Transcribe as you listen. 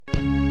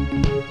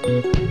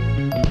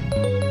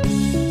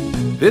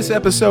This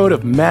episode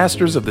of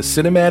Masters of the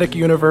Cinematic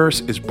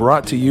Universe is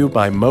brought to you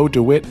by Mo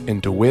DeWitt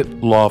and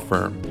DeWitt Law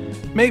Firm.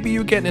 Maybe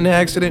you get in an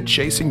accident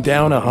chasing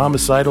down a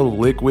homicidal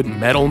liquid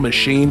metal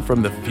machine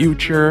from the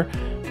future,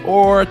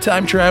 or a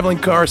time-traveling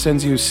car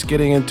sends you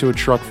skidding into a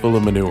truck full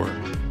of manure.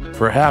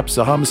 Perhaps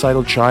a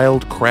homicidal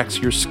child cracks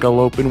your skull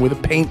open with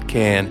a paint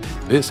can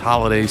this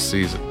holiday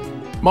season.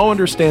 Mo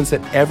understands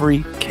that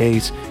every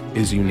case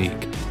is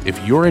unique.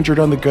 If you're injured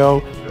on the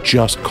go,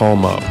 just call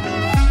Mo.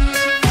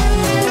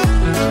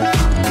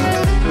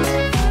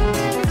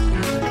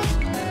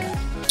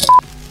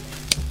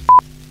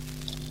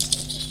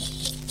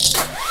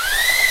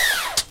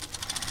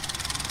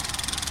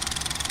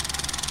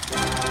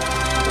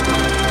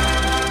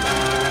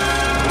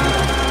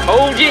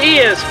 Hold your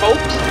ears,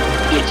 folks.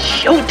 It's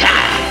showtime.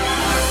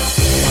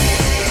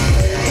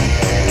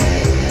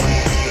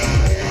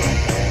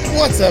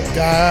 What's up,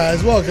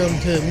 guys? Welcome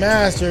to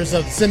Masters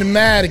of the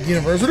Cinematic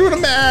Universe. We're doing a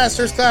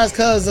Masters class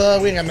because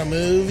we ain't got no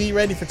movie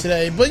ready for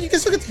today, but you can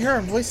still get to hear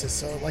our voices,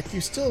 so like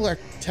you still are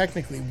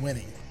technically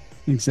winning.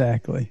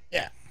 Exactly.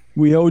 Yeah.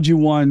 We owed you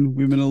one.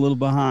 We've been a little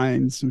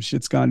behind. Some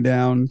shit's gone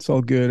down. It's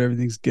all good.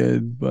 Everything's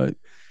good, but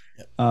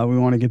we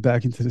want to get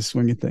back into the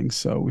swing of things.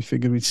 So we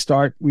figured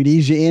we'd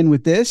ease you in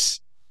with this,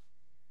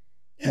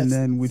 and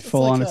then we'd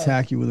full on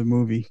attack you with a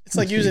movie. It's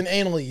like using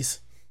anal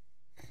ease.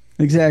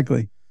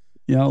 Exactly.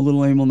 You know, a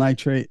little amyl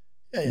nitrate.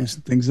 Yeah.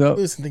 Loosen things up.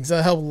 Loosen things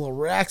up. Help a little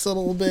racks a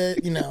little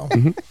bit, you know.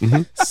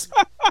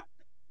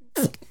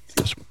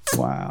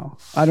 Wow.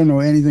 I don't know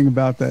anything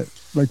about that.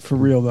 Like, for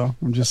real, though.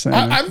 I'm just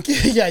saying.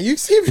 Yeah, you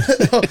seem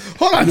to.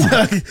 Hold on,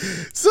 Doug.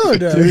 So,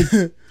 Doug.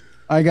 Dude,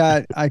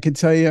 I can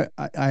tell you,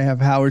 I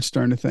have Howard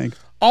Stern to thank.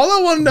 All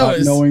I want to know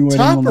is knowing what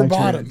top amyl or nitrate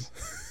bottom? is.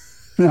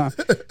 No,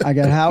 I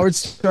got Howard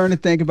Stern to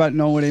think about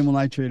knowing what amyl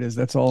nitrate is.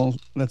 That's all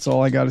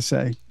I got to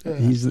say.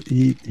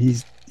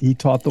 He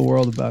taught the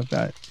world about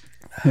that.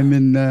 Him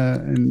and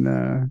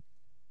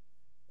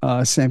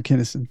Sam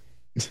Kinison.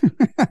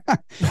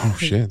 Oh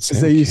shit!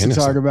 Sam they used to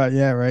talk about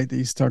right. They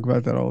used to talk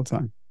about that all the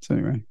time. So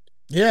anyway,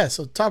 yeah.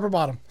 So top or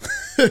bottom?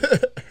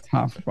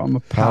 Top. I'm a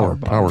power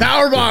bottom.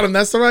 Power bottom.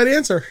 That's the right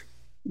answer.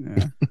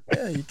 Yeah.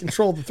 Yeah. You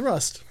control the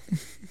thrust.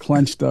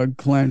 Clench, Doug.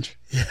 Clench.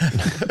 Yeah.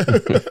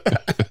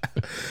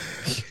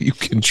 You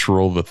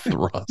control the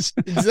thrust.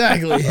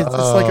 Exactly.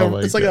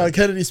 It's like a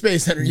Kennedy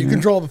Space Center. You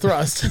control the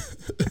thrust.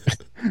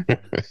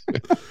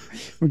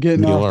 We're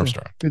getting Neil off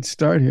Armstrong. Good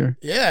start here.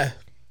 Yeah.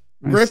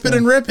 Nice rip it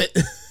and rip it.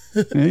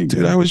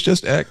 Dude, I was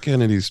just at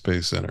Kennedy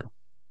Space Center.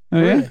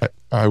 Oh yeah.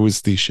 I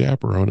was the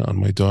chaperone on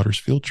my daughter's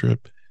field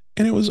trip,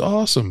 and it was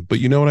awesome. But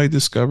you know what I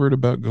discovered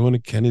about going to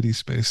Kennedy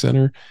Space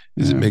Center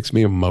is it makes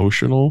me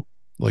emotional,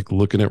 like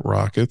looking at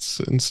rockets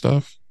and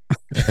stuff.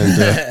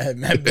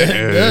 And that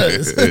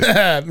does.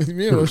 Makes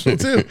me emotional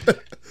too.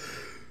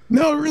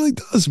 No, it really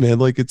does, man.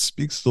 Like it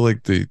speaks to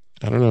like the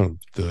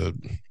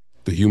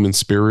human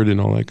spirit and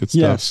all that good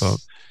stuff. Yes. So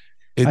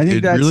I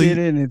think that's really, it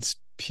in its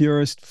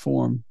purest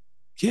form.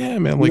 Yeah,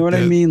 man. You know what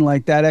I mean?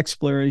 Like that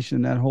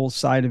exploration, that whole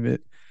side of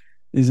it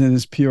is in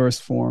its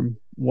purest form.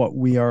 What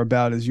we are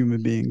about as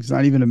human beings,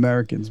 not even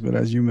Americans, but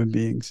as human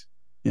beings.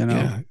 You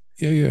know?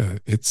 Yeah.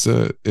 It's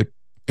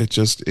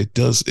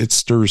it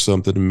stirs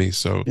something in me.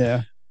 So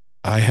yeah.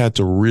 I had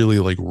to really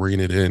like rein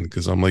it in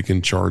because I'm like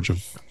in charge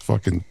of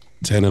fucking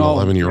 10 and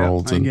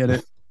 11-year-olds. I get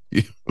it.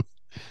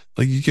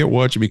 Like you can't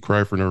watch me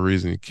cry for no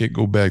reason. You can't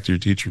go back to your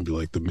teacher and be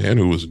like, the man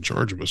who was in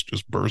charge of us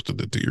just burst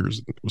into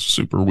tears. It was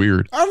super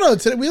weird. I don't know.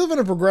 Today, we live in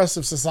a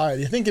progressive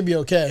society. I think it'd be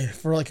okay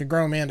for like a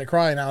grown man to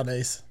cry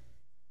nowadays.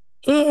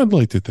 I'd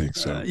like to think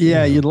so.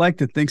 Yeah, you'd like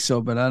to think so,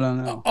 but I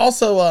don't know.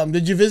 Also,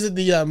 did you visit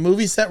the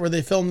movie set where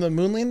they filmed the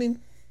moon landing?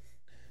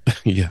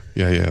 Yeah.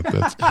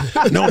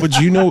 That's no, but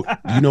you know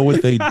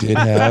what they did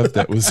have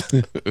that was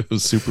it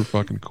was super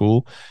fucking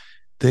cool.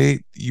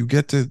 You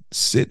get to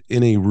sit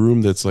in a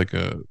room that's like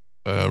a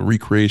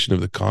recreation of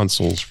the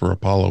consoles for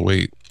Apollo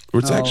 8, or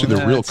it's actually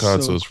the real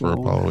consoles for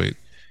Apollo 8.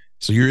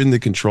 So you're in the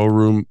control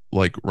room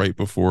like right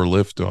before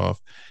liftoff,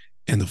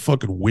 and the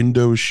fucking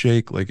windows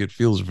shake like it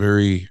feels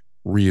very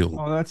real.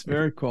 Oh, that's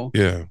very cool.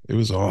 Yeah, it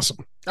was awesome.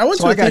 I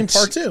went to a theme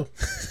park too.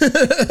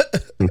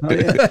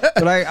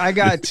 But I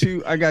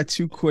got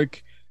two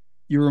quick.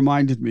 You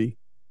reminded me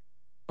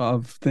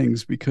of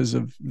things because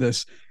of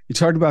this. You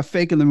talked about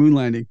faking the moon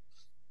landing.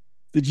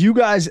 Did you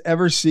guys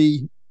ever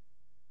see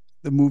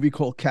the movie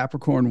called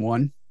Capricorn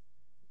 1?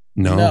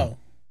 No.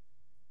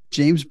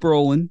 James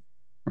Brolin,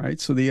 right?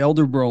 So the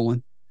elder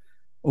Brolin,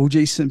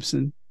 O.J.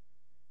 Simpson,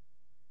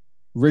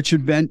 I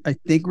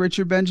think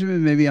Richard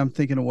Benjamin. Maybe I'm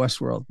thinking of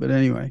Westworld, but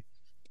anyway,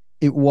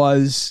 it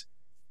was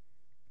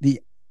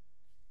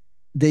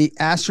the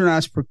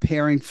astronauts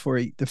preparing for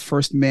the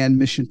first manned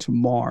mission to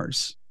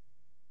Mars.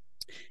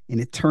 And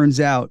it turns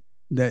out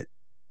that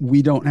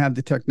we don't have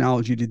the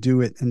technology to do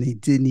it, and they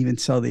didn't even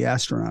tell the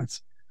astronauts.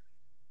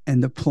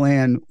 And the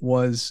plan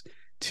was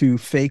to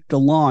fake the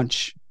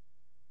launch,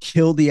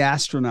 kill the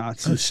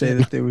astronauts, and say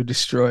that they were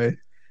destroyed.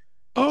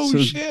 Oh,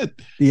 shit.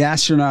 The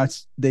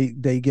astronauts,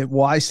 they get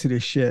wise to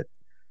this shit.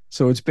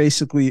 So it's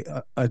basically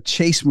a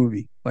chase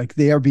movie. Like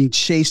they are being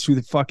chased through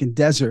the fucking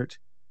desert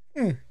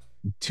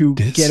to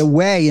This- get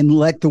away and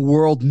let the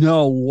world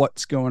know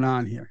what's going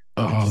on here.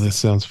 Oh, this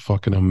sounds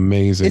fucking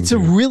amazing. It's a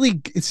dude.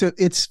 really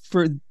it's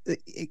for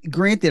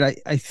granted.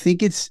 I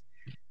think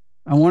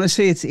I want to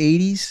say it's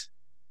 80s.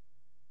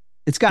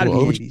 It's got to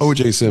Well, be 80s.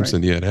 OJ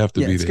Simpson, right? yeah, it'd have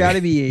to Yeah, be it's there. got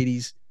to be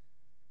 80s.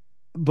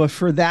 But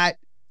for that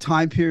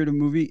time period of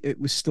movie, it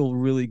was still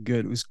really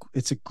good.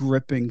 It's a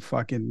gripping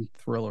fucking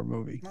thriller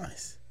movie.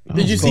 Nice. Oh,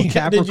 Did you see man.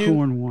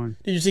 Capricorn 1?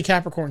 Did you see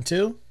Capricorn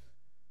 2?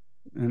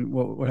 And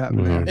what happened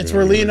No. there? It's Yeah,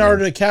 where yeah,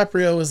 Leonardo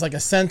DiCaprio is like a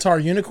centaur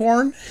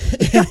unicorn,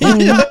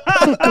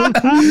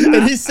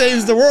 and he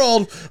saves the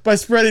world by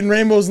spreading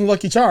rainbows and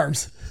Lucky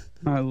Charms.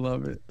 I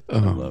love it. I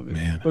Oh, love it.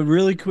 man. But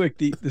really quick,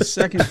 the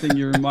second thing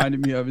you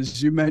reminded me of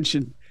is you meant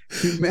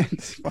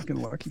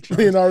fucking Lucky Charms.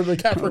 Leonardo Holy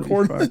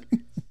DiCaprio. fuck.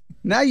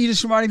 Now you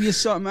just reminded me of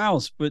something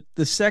else. But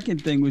the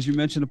second thing was you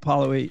mentioned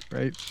Apollo 8,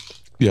 right?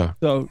 Yeah.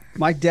 So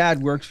my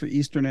dad worked for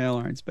Eastern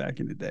Airlines back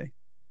in the day,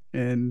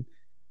 and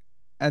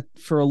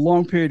for a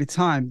long period of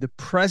time, the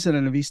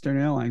president of Eastern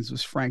Airlines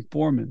was Frank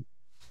Borman,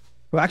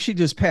 who actually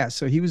just passed.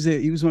 So he was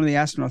one of the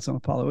astronauts on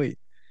Apollo 8,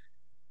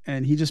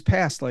 and he just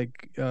passed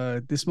like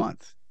this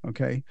month.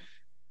 Okay,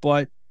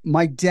 but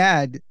my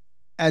dad,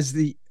 as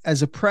the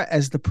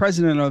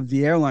president of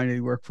the airline that he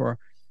worked for,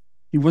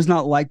 he was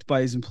not liked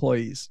by his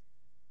employees,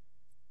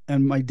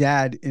 and my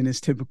dad, in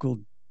his typical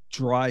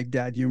dry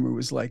dad humor,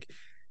 was like,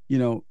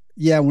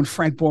 yeah, when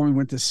Frank Borman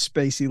went to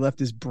space, he left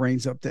his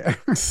brains up there.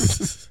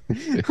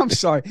 I'm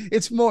sorry.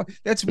 That's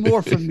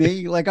more for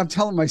me. Like, I'm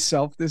telling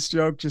myself this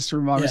joke just to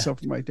remind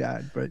myself of my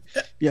dad. But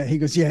yeah, he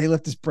goes, yeah, he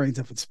left his brains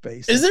up in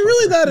space. Is it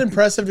really that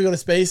impressive to go to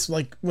space?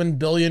 Like when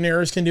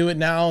billionaires can do it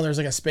now, and there's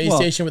like a space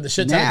station with a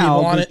shit ton of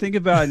people on it. Think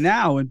about it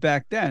now and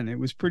back then. It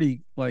was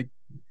pretty like,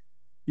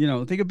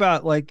 think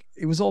about like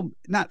it was all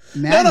not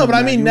now. No, but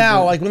I mean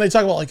now, like when they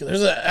talk about like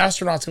there's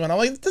astronauts going on,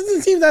 like it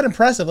doesn't seem that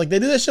impressive. Like they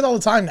do that shit all the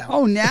time now.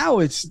 Oh, now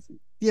it's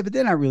but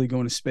they're not really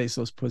going to space.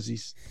 Those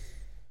pussies,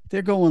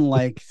 they're going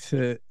like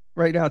to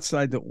right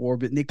outside the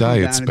orbit. And they come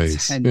Diet down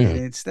space. in 10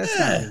 minutes. That's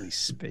not really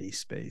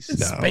space. It's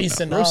No, space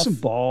no. Throw enough. some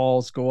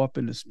balls, go up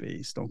into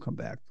space. Don't come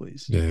back,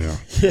 please. Yeah.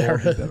 Yeah,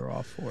 We'll be better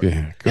off for it.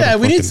 Yeah. yeah.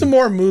 We need fucking- some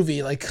more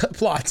movie like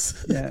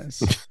plots.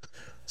 Yes.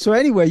 So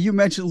anyway, you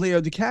mentioned Leo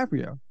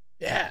DiCaprio.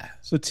 Yeah.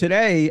 So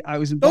today I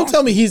was in Don't Boston.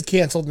 tell me he's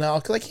canceled now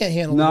because I can't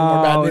handle any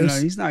more bad No,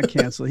 news. he's not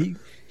canceled.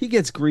 He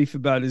gets grief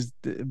about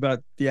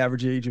the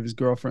average age of his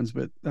girlfriends,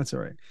 but that's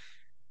all right.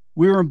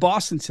 We were in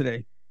Boston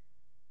today,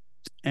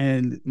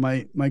 and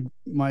my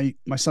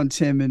son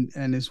Tim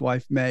and his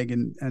wife Meg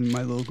and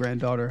my little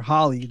granddaughter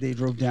Holly, they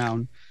drove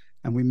down,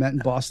 and we met in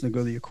Boston to go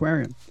to the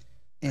aquarium.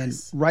 And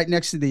Nice. right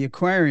next to the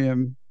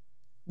aquarium,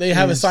 They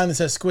have a Yes. sign that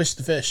says "Squish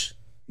the fish."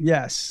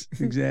 yes,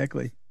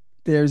 exactly.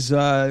 There's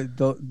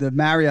the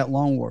Marriott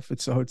Long Wharf.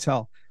 It's a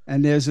hotel.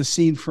 And there's a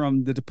scene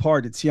from The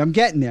Departed. See, I'm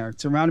getting there.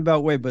 It's a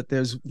roundabout way, but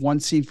there's one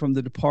scene from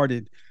The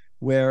Departed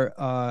where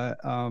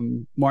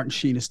Martin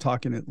Sheen is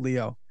talking to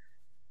Leo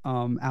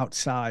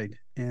outside,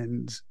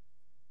 and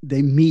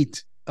they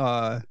meet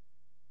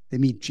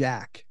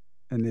Jack,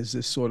 and there's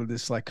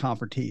this like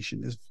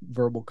confrontation, this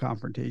verbal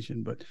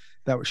confrontation, but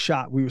that was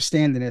shot. We were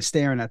standing there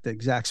staring at the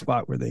exact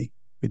spot where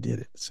we did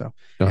it. So Oh,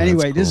 that's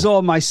anyway, this cool.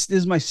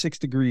 is my 6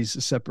 degrees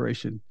of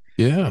separation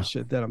Yeah.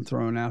 shit that I'm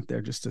throwing out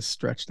there just to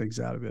stretch things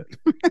out a bit.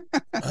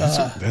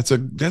 That's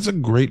a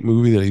great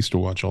movie that I used to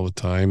watch all the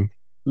time.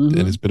 Mhm.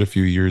 And it's been a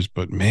few years,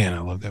 but man, I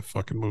love that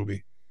fucking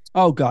movie.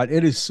 Oh God,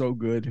 it is so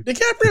good.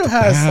 DiCaprio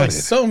has bad. like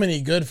so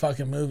many good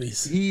fucking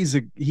movies, He's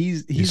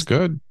He's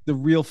good. the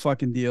real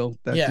fucking deal.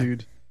 That Yeah.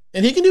 dude.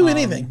 and he can do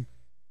anything.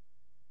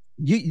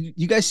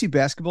 You guys see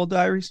Basketball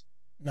Diaries?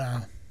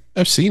 No,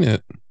 I've seen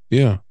it.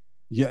 Yeah.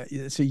 Yeah,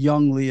 it's a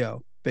young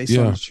Leo based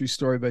on Yeah. a true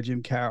story by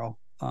Jim Carroll.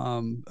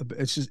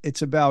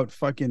 It's about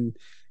fucking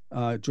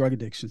drug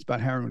addiction. It's about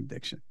heroin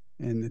addiction,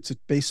 and it's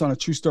based on a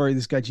true story.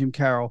 This guy Jim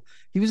Carroll,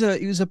 he was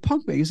a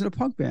punk band. He was in a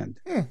punk band.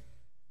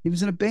 He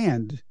was in a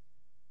band,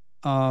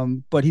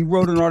 but he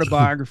wrote an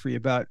autobiography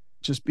about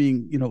just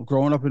being,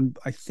 growing up in,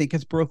 I think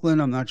it's Brooklyn.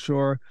 I'm not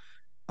sure.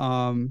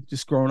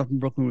 Just growing up in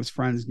Brooklyn with his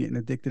friends, getting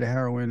addicted to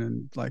heroin,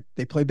 and like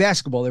they play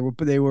basketball.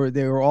 They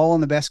were all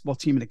on the basketball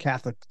team in a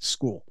Catholic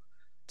school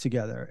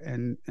together,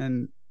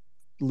 and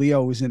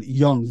Leo was in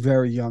it.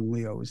 Very young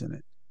Leo was in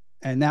it,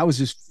 and that was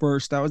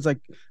like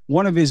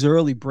one of his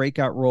early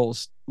breakout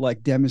roles,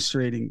 like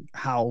demonstrating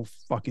how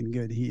fucking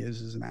good he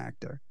is as an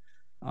actor.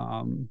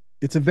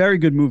 It's a very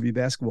good movie,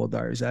 Basketball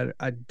Diaries.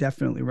 I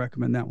definitely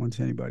recommend that one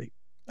to anybody.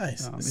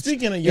 nice. It's-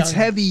 Speaking of young,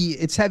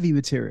 It's heavy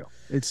material.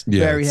 It's Yeah,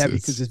 very it's- heavy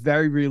it's- because it's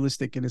very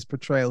realistic in its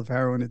portrayal of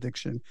heroin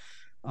addiction.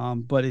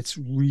 But it's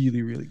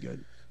really, really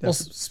good. well,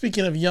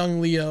 speaking of young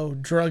Leo,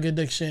 drug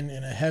addiction,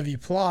 and a heavy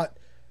plot,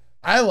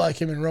 I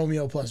like him in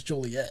Romeo plus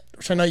Juliet,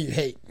 which I know you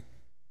hate,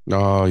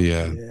 Oh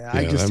yeah. Yeah,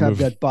 I just have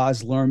movie- that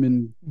Baz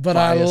Luhrmann but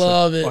I bias.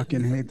 love it.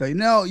 Fucking hate that.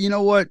 No, you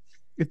know what?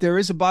 If there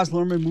is a Baz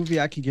Luhrmann movie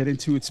I could get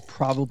into, it's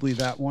probably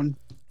that one.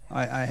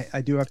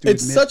 I do have to.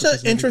 It's admit, such because an I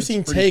think it's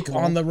interesting pretty take cool.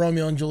 on the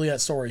Romeo and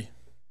Juliet story.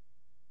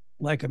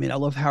 Like, I mean, I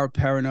love Howard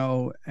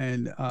Perrineau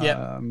and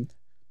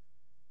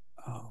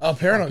Oh,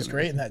 Parano's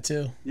great in that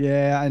too.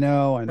 Yeah, I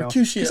know.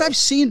 Mercutio. Because I've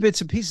seen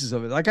bits and pieces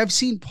of it. Like I've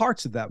seen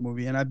parts of that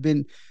movie, and I've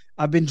been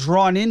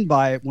drawn in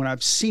by it when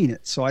I've seen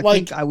it. So I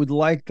think I would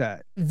like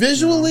that.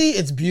 Visually,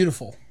 it's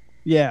beautiful.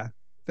 Yeah,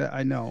 that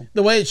I know.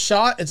 The way it's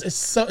shot,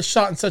 it's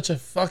shot in such a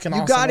fucking awesome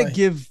way. You got to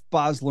give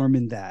Baz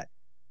Luhrmann that.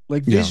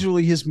 Like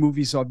visually, his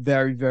movies are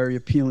very, very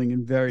appealing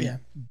and very,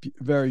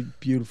 very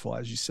beautiful,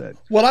 as you said.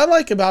 What I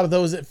like about it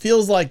though is it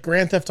feels like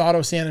Grand Theft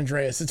Auto San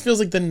Andreas. It feels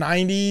like the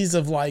 '90s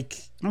of like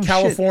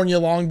California,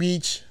 Long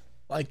Beach,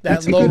 like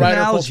that low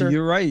rider culture.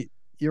 You're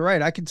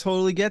right. I can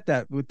totally get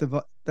that with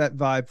that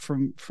vibe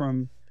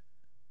from.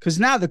 Because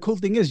now the cool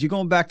thing is you're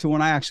going back to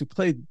when I actually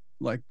played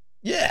like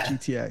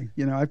GTA.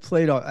 You know, I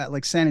played at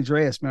like San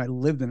Andreas. Man, I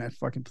lived in that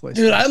fucking place.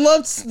 Dude, I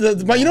loved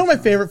you know what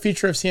my favorite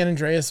feature of San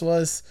Andreas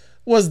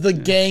was the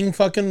gang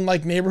fucking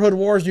like neighborhood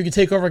wars. You could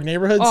take over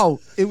neighborhoods.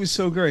 Oh, it was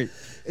so great.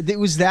 It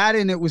was that,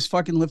 and it was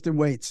fucking lifting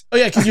weights. Oh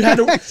yeah, because you had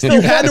to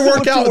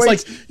work out. It's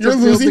like you're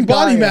losing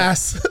body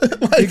mass.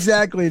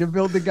 Exactly, to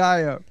build the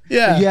guy up.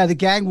 Yeah, but yeah. The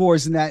gang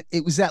wars and that.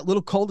 It was that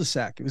little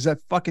cul-de-sac. It was that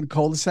fucking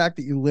cul-de-sac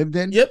that you lived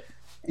in. Yep.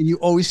 And you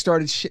always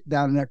started shit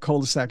down in that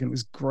cul-de-sac, and it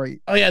was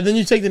great. Oh yeah, then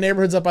you take the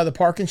neighborhoods up by the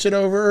park and shit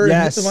over.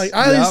 Yes, and like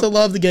I used to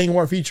love the gang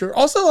war feature.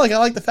 Also, like I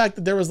like the fact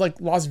that there was like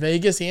Las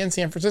Vegas and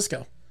San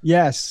Francisco.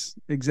 Yes,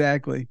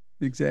 exactly.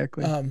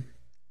 Oh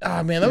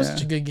man, that was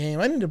such a good game.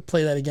 I need to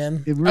play that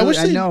again. It really,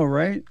 I know,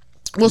 right?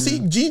 Well, see,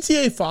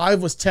 GTA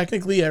 5 was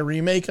technically a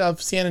remake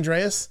of San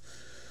Andreas,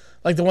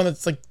 like the one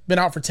that's like been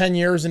out for 10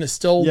 years and is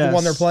still the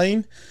one they're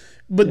playing.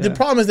 But the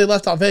problem is they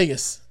left out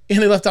Vegas and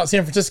they left out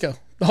San Francisco.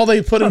 All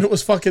they put in it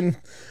was fucking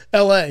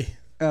LA.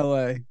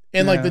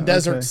 And like the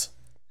deserts. Okay.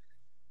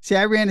 See,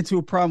 I ran into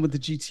a problem with the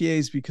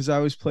GTAs because I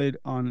always played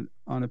on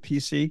a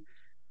PC,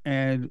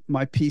 and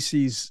my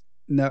PCs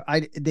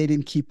they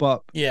didn't keep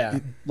up. Yeah.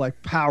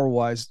 Like power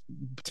wise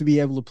to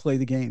be able to play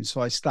the game. So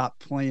I stopped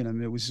playing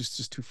them. It was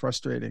just too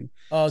frustrating.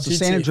 Oh, so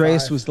San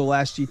Andreas was the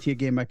last GTA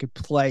game I could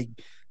play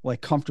like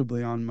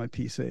comfortably on my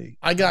PC.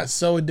 I got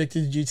so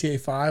addicted to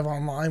GTA 5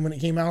 online when it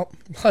came out.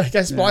 Like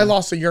I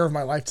lost a year of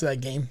my life to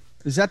that game.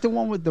 Is that the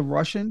one with the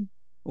Russian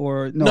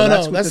or no?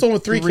 That's the one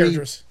with three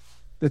characters.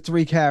 The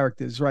three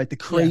characters, right? The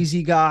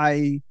crazy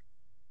guy.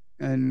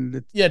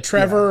 And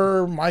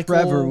Trevor, Michael.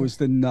 Trevor was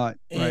the nut.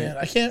 And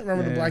I can't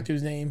remember the black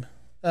dude's name.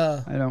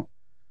 I don't.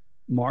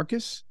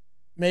 Marcus?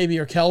 Maybe,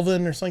 or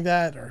Kelvin or something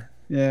like that.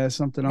 Or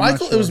something. I'm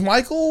Michael. not sure. It was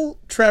Michael,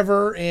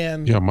 Trevor,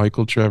 and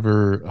Michael,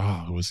 Trevor.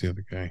 Oh, who was the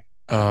other guy?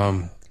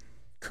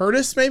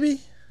 Curtis, maybe.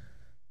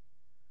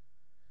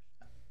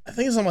 I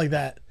think it's something like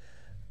that.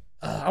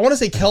 I want to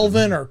say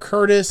Kelvin or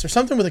Curtis or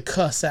something with a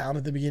cuss sound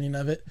at the beginning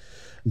of it.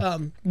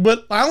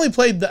 But I only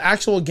played the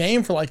actual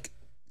game for like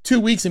 2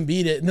 weeks and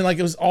beat it, and then like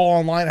it was all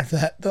online after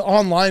that. The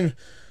online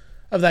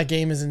of that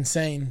game is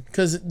insane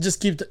because it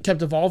just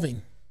kept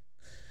evolving.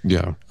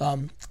 Yeah.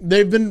 Have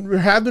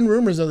been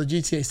rumors though the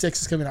GTA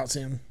 6 is coming out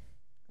soon.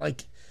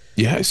 Like.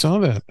 Yeah, I saw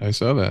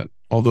that.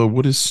 Although,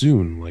 what is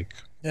soon? Like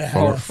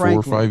 4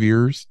 or 5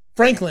 years.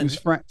 Franklin.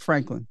 It was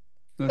Franklin.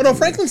 Oh no,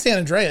 Franklin's San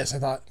Andreas. I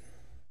thought.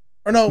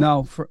 Or no.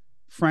 No,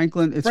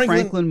 Franklin. It's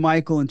Franklin,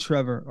 Michael, and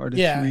Trevor are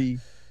the three.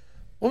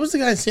 What was the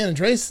guy in San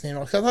Andreas' name?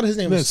 I thought his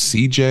name was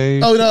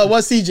CJ. Oh no, it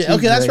was CJ.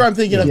 Okay, that's what I'm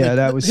thinking of. Yeah,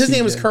 that was his CJ.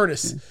 name was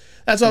Curtis. Yeah.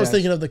 That's what I was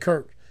thinking of. The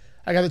Kurt.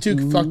 I got the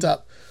two fucked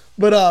up.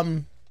 But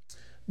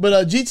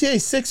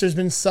GTA 6, there's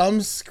been some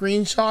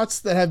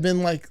screenshots that have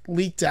been like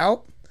leaked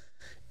out,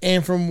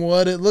 and from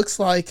what it looks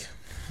like,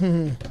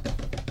 it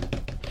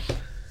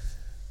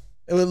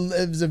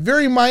was a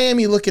very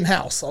Miami looking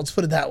house. I'll just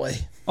put it that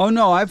way. Oh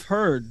no, I've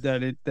heard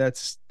that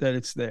it's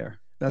there.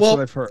 That's what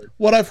I've heard.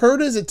 What I've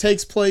heard is it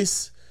takes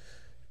place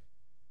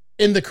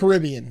in the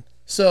Caribbean.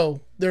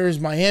 So there's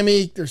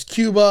Miami, there's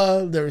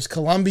Cuba, there's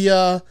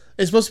Colombia.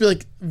 It's supposed to be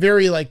like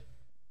very like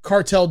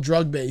cartel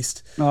drug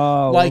based.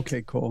 Oh, like,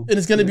 okay, cool. And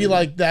it's going to be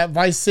like that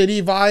Vice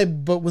City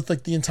vibe, but with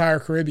like the entire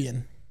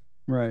Caribbean.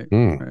 Right.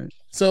 Right.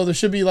 So there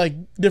should be like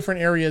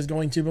different areas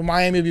going to, but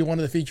Miami would be one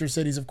of the feature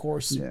cities, of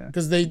course. Yeah.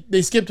 Because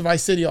they skipped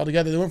Vice City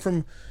altogether. They went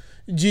from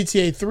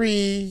GTA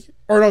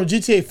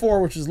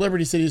 4, which was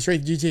Liberty City,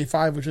 straight to GTA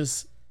 5, which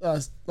is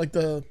like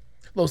the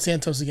Los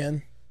Santos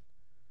again.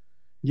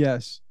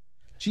 Yes.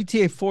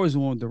 GTA 4 is the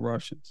one with the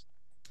Russians.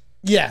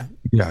 Yeah.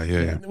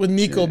 Yeah. With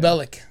Nico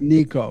Bellic.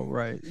 Nico,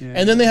 right. Yeah.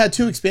 And then they had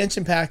 2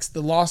 expansion packs,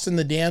 The Lost and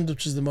the Damned,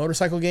 which is the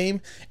motorcycle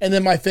game, and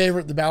then my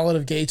favorite, The Ballad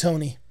of Gay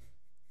Tony.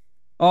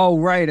 Oh,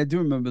 right. I do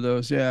remember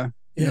those. Yeah.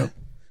 Yep.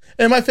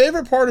 And my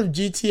favorite part of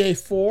GTA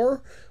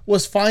 4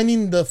 was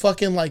finding the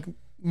fucking like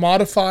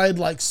modified,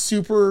 like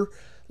super,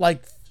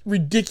 like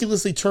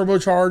ridiculously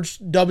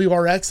turbocharged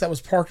WRX that was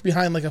parked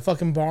behind like a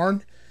fucking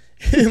barn.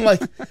 And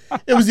like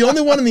it was the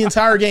only one in the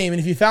entire game, and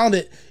if you found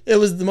it, it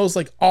was the most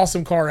like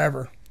awesome car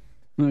ever.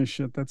 Oh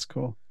shit, that's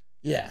cool.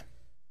 Yeah.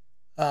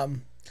 Well,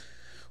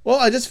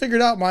 I just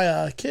figured out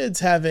my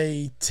kids have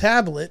a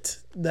tablet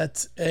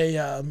that's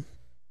a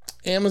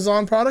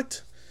Amazon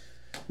product.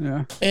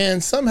 Yeah.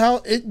 And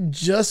somehow it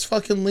just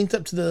fucking linked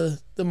up to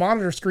the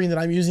monitor screen that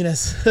I'm using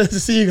as to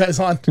see you guys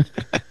on.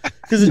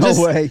 Because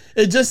No way.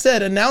 it just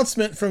said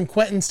announcement from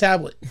Quentin's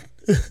tablet.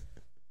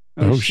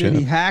 Oh, shit.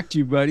 He hacked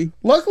you, buddy.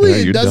 Luckily, Yeah,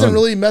 it you're doesn't done.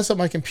 really mess up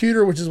my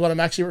computer, which is what I'm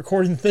actually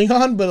recording the thing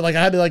on. But like,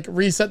 I had to like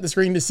reset the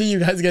screen to see you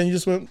guys again. You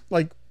just went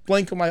like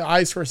blank on my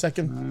eyes for a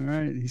second. All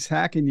right. He's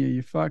hacking you.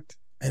 You fucked.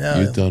 I know.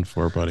 You're done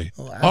for, buddy.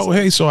 Oh, Oh,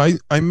 hey, so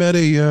I met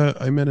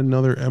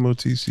another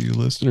MOTCU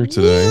listener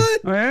today,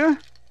 What? Oh, yeah?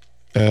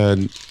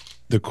 and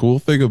the cool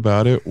thing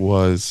about it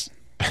was,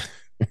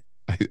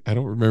 I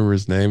don't remember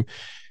his name.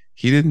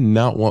 He did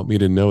not want me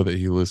to know that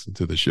he listened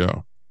to the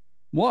show.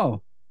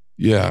 Whoa.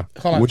 Yeah,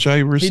 Hold on. which I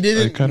He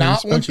didn't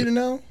not want you to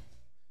know?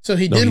 So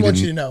he No, did he want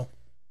didn't. you to know.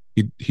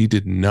 He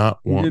did not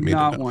He want did me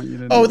not to know. want you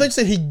to know. Oh, they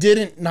said he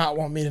didn't not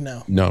want me to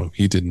know. No,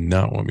 he did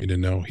not want me to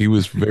know. He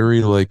was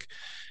very like,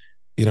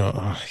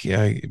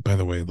 yeah, by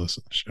the way,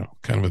 listen to the show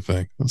kind of a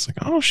thing. I was like,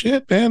 oh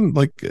shit, man.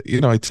 Like,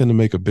 I tend to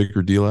make a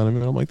bigger deal out of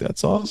it. I'm like,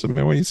 that's awesome,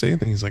 man. Why do you say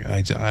anything? He's like,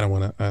 I don't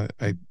want to,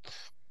 I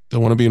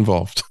don't want to be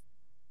involved.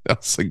 I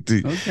was like,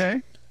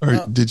 Okay.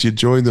 did you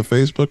join the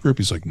Facebook group?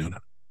 He's like, no.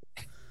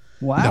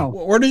 Wow.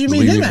 Where did you Just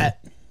meet him leave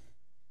at?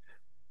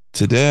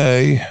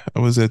 Today, I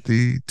was at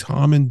the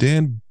Tom and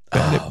Dan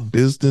Bennett Oh.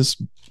 Business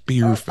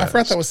Beer I Fest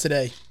forgot that was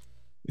today.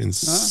 in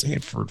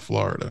Sanford,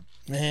 Florida.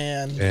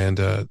 Man, And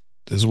this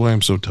is why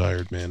I'm so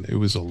tired, man. It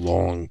was a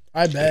long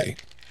I bet. day.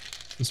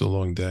 It was a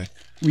long day.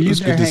 Were It you was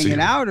there good to see hanging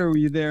you. out, or were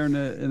you there in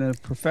a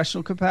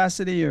professional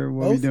capacity, or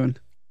what were you Both. doing?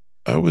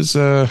 I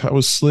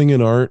was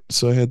slinging art,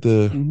 so I had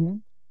the Mm-hmm.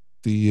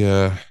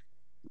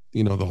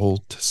 the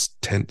whole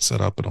tent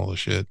set up and all the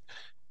shit.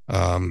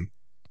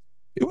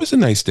 It was a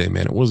nice day,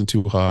 man. It wasn't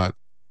too hot.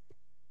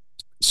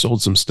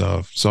 Sold some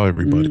stuff. Saw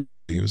everybody.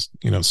 It was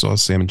saw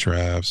Sam and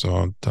Trav.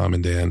 Saw Tom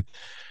and Dan.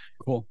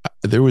 Cool.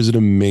 There was an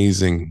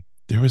amazing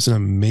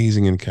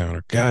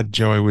encounter. God,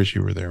 Joe, I wish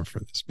you were there for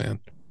this, man.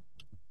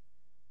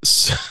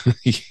 So,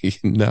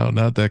 no,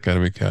 not that kind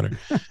of encounter.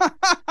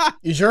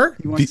 You sure?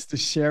 He wants to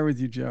share with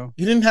you, Joe.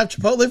 You didn't have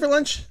Chipotle for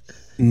lunch?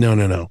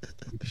 No.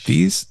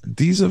 These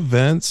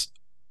events,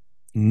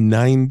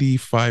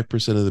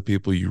 95% of the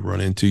people you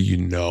run into,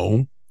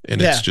 and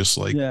Yeah. it's just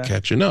like Yeah.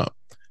 catching up.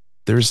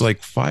 There's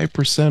like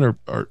 5%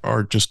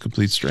 are just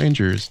complete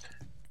strangers.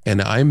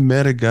 And I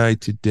met a guy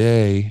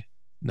today,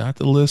 not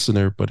the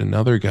listener, but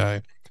another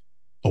guy,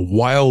 a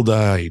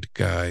wild-eyed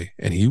guy,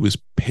 and he was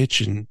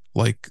pitching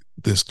like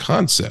this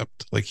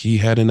concept. Like he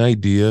had an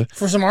idea.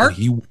 For some and art?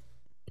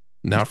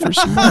 Not for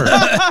some art.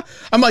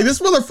 I'm like, this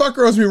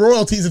motherfucker owes me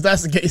royalties if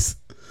that's the case.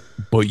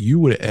 But you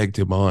would have egged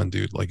him on,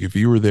 dude. Like if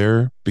you were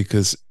there,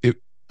 because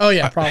Oh,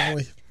 yeah,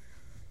 probably.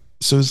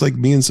 so it's like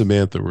me and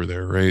Samantha were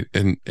there, right?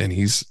 And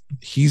he's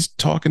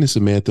talking to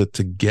Samantha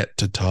to get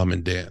to Tom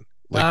and Dan.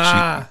 Like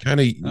she kind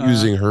of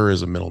using her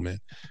as a middleman.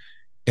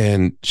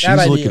 And she's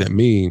Bad looking idea. at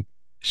me.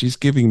 She's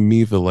giving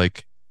me the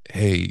like,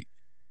 hey,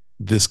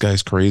 this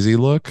guy's crazy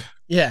look.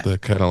 Yeah. The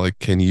kind of like,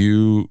 can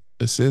you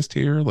assist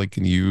here? Like,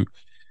 can you?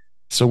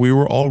 So we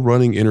were all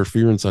running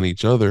interference on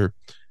each other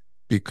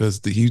because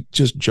he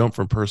just jumped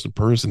from person to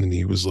person, and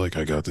he was like,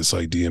 I got this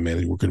idea, man.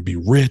 And we're going to be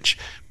rich.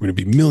 We're going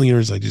to be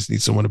millionaires. I just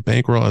need someone to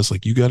bankroll. I was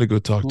like, you got to go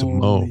talk to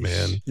Mo, Holy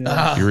man. shit.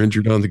 Ah. You're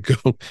injured on the go.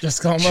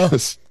 Just call him up.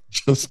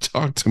 Just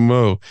talk to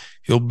Mo.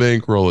 He'll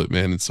bankroll it,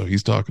 man. And so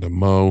he's talking to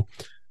Mo.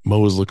 Mo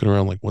was looking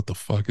around like, what the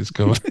fuck is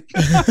going on?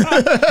 You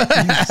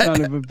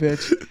son of a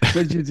bitch.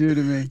 What'd you do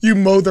to me? You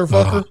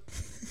motherfucker.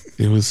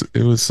 It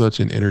was such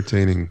an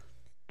entertaining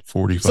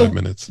 45 So-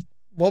 minutes.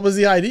 What was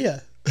the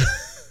idea?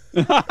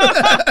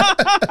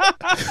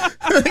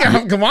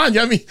 Come on, you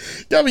got me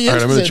All right, I'm going to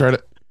interested. try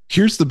to.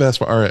 Here's the best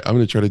part. All right, I'm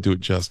going to try to do it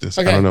justice.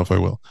 Okay. I don't know if I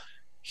will.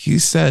 He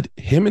said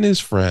him and his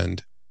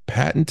friend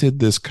patented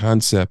this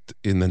concept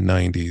in the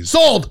 90s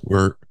Sold.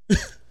 where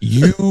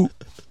you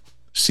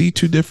see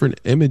two different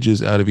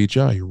images out of each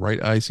eye. Your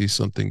right eye sees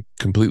something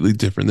completely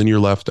different than your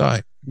left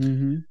eye.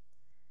 Mm-hmm.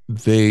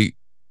 They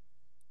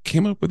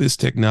came up with this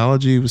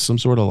technology with some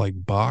sort of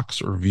like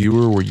box or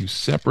viewer where you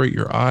separate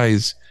your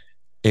eyes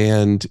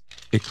and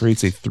it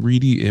creates a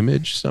 3D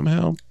image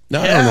somehow.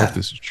 Now, I don't know Yeah. if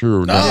this is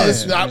true or No, not.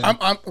 this, Yeah.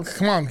 I'm,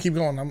 come on, keep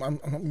going.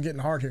 I'm getting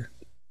hard here.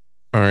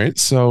 All right.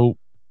 So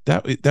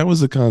that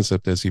was the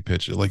concept as he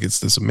pitched it. Like it's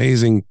this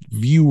amazing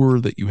viewer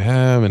that you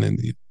have, and then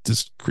you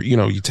just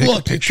you take a Look,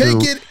 you picture.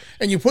 take it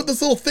and you put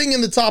this little thing in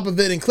the top of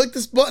it and click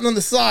this button on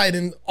the side,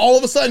 and all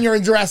of a sudden you're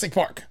in Jurassic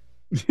Park.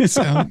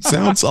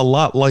 Sounds a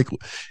lot like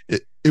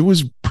it. It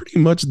was pretty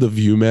much the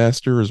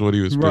Viewmaster is what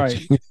he was Right.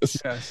 pitching.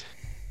 Yes.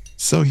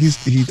 So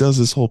he does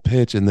this whole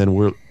pitch, and then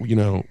we're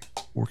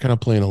kind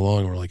of playing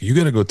along. We're like, you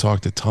got to go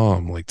talk to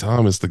Tom. Like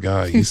Tom is the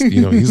guy. He's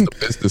he's the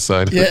business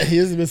side. Of Yeah, it. he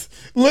is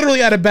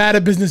literally at a bad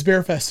at Business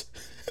Bear Fest.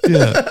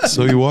 Yeah.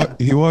 So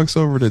he walks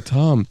over to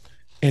Tom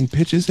and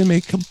pitches him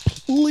a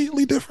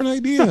completely different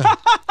idea.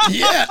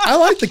 Yeah, I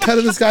like the cut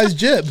of this guy's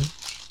jib.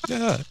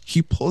 Yeah.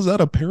 He pulls out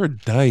a pair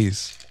of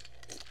dice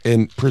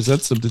and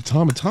presents them to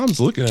Tom, and Tom's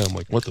looking at him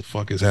like, what the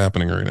fuck is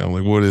happening right now?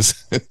 Like, what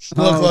is this?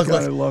 Look.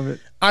 I love it.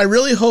 I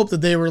really hope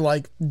that they were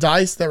like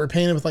dice that were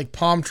painted with like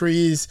palm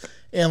trees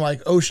and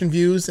like ocean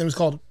views. And it was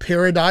called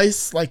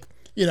Paradise. Like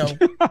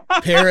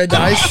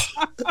paradise.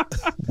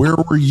 Where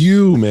were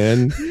you,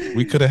 man?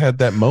 We could have had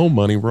that Mo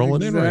money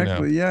rolling in right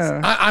now.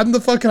 Yeah. I'm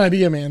the fucking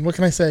idea man. What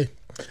can I say?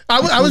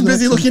 I was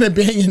busy looking at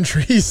banyan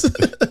trees.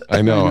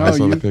 I know. I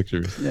saw you- the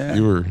pictures. yeah.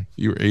 You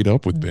were ate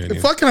up with banyan.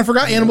 Fucking, I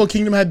forgot Animal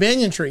Kingdom had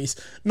banyan trees.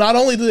 Not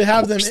only do they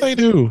have them, Yes, they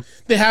do.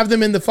 they have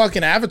them in the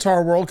fucking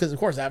Avatar world because of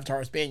course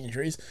Avatar is banyan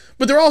trees,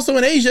 but they're also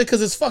in Asia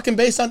because it's fucking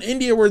based on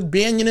India where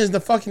banyan is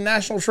the fucking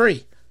national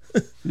tree.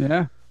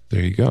 Yeah.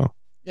 There you go.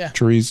 Yeah.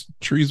 Trees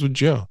with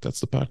Joe. That's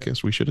the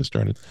podcast we should have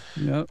started.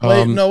 Yep.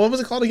 Wait, no, what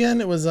was it called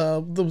again? It was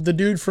the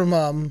dude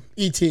from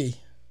E.T.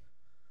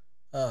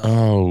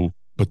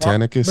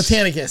 Botanicus.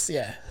 Botanicus,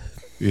 yeah.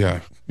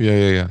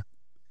 Yeah.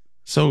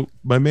 So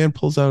my man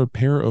pulls out a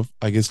pair of,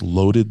 I guess,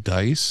 loaded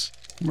dice.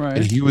 Right.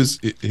 And he was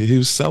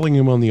selling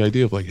him on the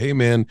idea of like, hey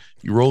man,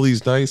 you roll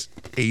these dice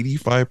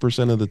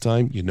 85% of the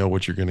time, you know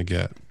what you're gonna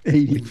get.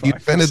 He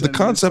invented the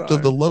concept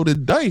of the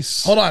loaded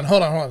dice. Hold on. I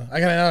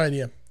got another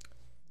idea.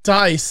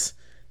 Dice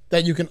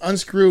that you can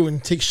unscrew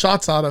and take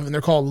shots out of, and they're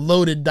called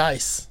loaded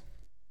dice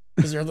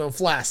because they're little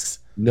flasks.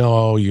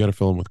 No, you got to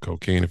fill them with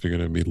cocaine if you're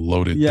gonna be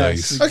loaded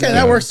Yes, dice. Okay, Yeah.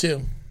 that works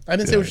too. I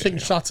didn't say we're taking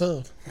shots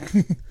of.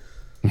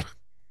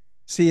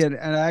 See, and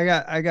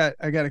I got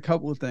a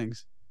couple of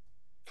things.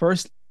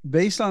 First,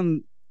 based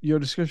on your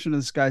description of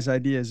this guy's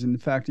ideas and the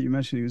fact that you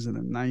mentioned he was in the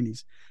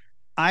 90s,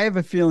 I have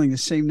a feeling the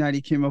same night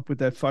he came up with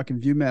that fucking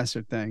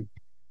Viewmaster thing,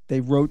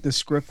 they wrote the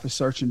script for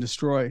Search and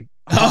Destroy.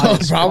 Oh,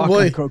 As fuck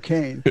probably. on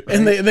cocaine.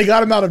 And they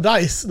got him out of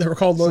dice. They were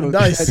called loaded So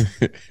dice.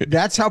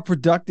 That's how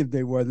productive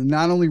they were. They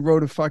not only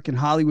wrote a fucking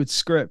Hollywood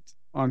script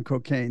on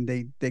cocaine,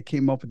 they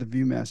came up with the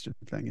Viewmaster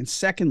thing. And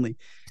secondly,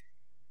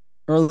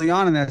 early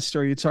on in that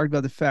story, you talked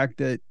about the fact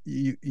that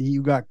you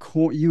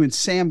and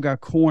Sam got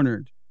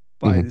cornered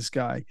by this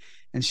guy,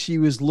 and she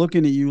was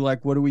looking at you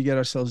like, what do we get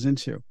ourselves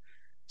into?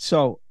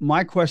 So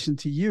my question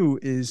to you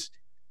is,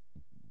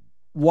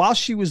 while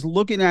she was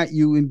looking at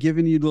you and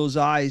giving you those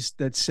eyes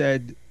that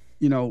said,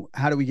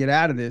 how do we get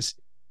out of this?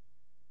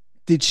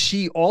 Did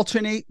she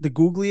alternate the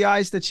googly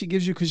eyes that she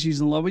gives you because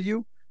she's in love with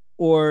you?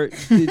 Or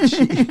did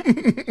she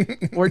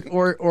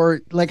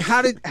or like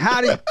how did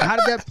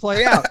that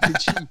play out?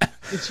 Did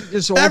she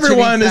just alternate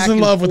Everyone is back in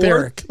and love with forth?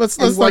 Eric. Let's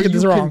And not get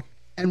this were you wrong.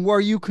 And were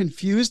you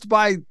confused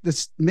by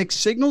the mixed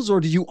signals, or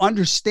did you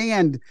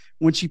understand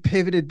when she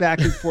pivoted back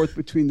and forth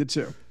between the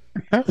two?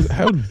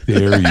 How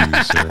dare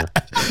you, sir?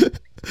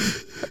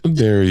 How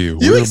dare you?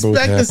 You We're expect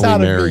both this happily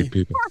out of married me.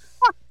 people.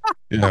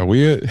 Yeah,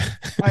 we.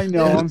 I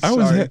know. I'm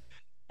sorry.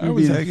 I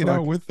was hanging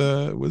out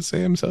with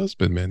Sam's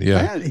husband, man.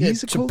 Yeah,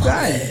 He's a cool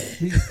guy.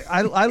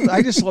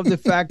 I just love the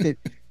fact that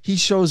he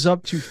shows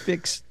up to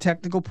fix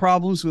technical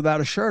problems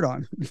without a shirt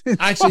on.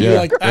 Actually,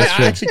 Yeah, I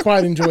actually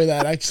quite enjoy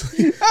that.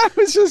 Actually, That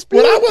was just what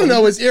I beautiful. want to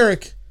know is,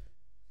 Eric,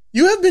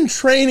 you have been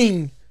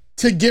training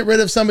to get rid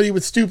of somebody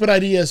with stupid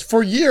ideas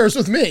for years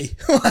with me.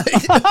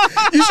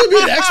 You should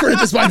be an expert at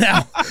this by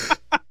now.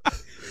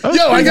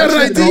 Yo, I got an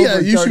That's been idea.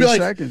 over You should be 30 like,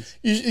 seconds.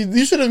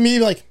 you should have me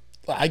like,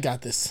 I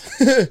got this.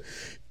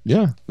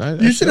 yeah.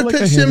 You should have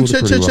pitched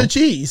him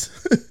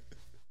cheese.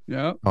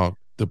 Yeah. Oh,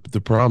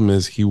 the problem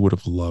is he would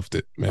have loved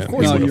it, man.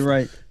 course. He No, would've- you're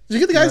right. Did you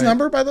get the guy's Right.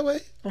 number, by the way?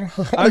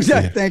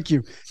 Thank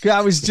you.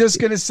 I was just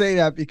gonna say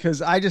that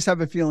because I just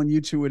have a feeling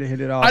you two would have hit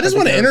it off. I just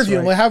think want to that's interview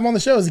him. right. I have him on the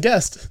show as a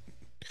guest.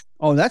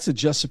 Oh, that's a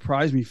Just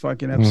Surprise Me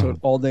fucking episode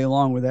all day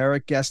long with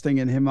Eric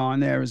guesting and him on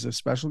there as a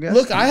special guest.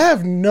 Look, I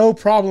have no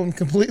problem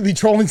completely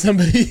trolling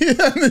somebody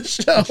on the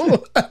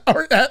show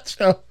or that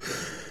show.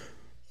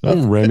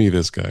 Don't Remy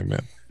this guy,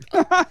 man.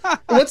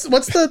 What's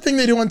the thing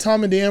they do on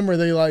Tom and Dan where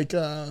they like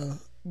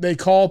they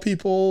call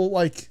people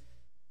like,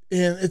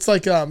 and it's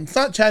like it's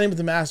not chatting with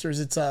the masters,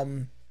 it's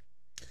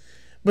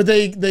but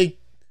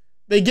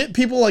they get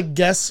people like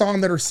guests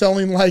on that are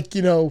selling like,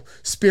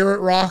 spirit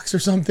rocks or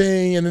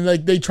something, and then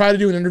like they try to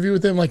do an interview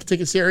with them, like take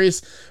it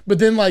serious, but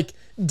then like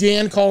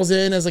Dan calls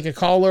in as like a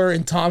caller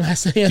and Tom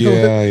has to handle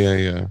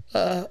it.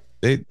 Yeah.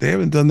 They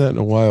haven't done that in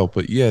a while,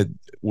 but yeah,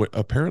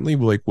 apparently,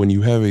 like when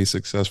you have a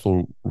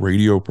successful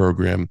radio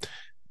program,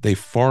 they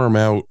farm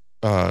out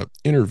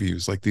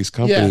interviews. Like these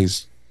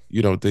companies,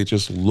 they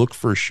just look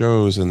for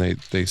shows and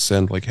they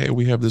send like, hey,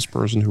 we have this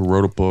person who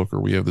wrote a book, or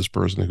we have this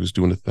person who's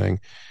doing a thing,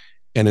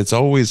 and it's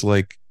always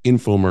like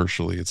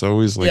infomercially. It's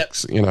always like,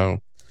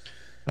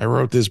 I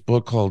wrote this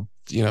book called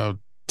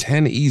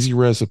 10 easy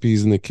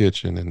recipes in the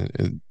kitchen,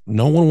 and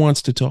no one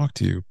wants to talk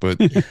to you, but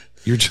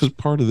you're just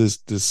part of this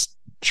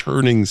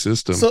churning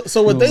system.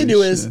 So what they Holy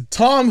do is shit.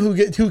 Tom,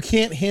 who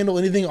can't handle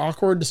anything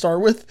awkward to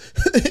start with,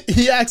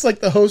 he acts like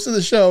the host of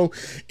the show,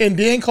 and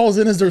Dan calls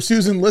in as their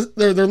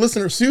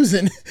listener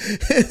Susan,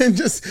 and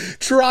just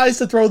tries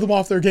to throw them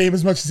off their game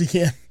as much as he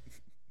can.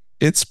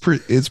 It's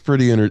pretty It's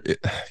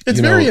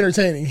very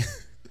entertaining.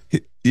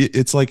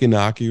 It's like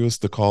innocuous.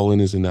 The call in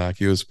is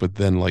innocuous, but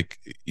then like,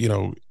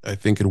 I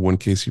think in one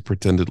case he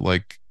pretended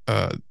like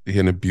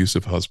an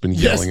abusive husband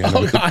Yes. yelling at him Oh,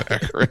 in the God.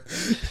 background.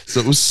 So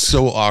it was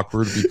so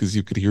awkward because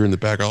you could hear in the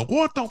background,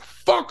 "What the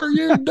fuck are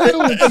you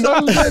doing?"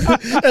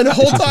 And the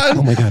whole time,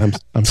 Oh my God,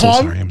 I'm so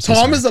Tom, sorry. I'm so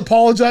Tom sorry. is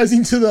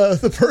apologizing to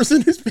the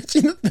person who's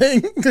pitching the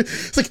thing.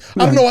 It's like,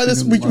 I don't know why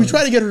this. We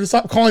try to get her to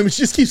stop calling, but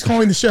she just keeps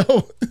calling the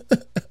show.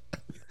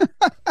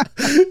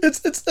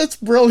 It's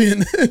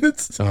brilliant.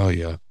 It's Oh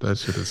yeah, that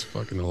shit is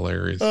fucking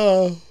hilarious.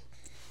 oh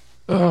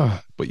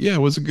But yeah,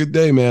 it was a good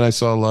day, man. I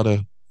saw a lot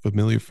of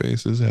familiar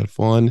faces, had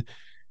fun.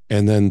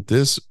 And then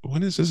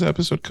when is this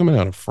episode coming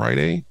out? A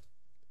Friday?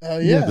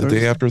 yeah. The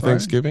day after Friday.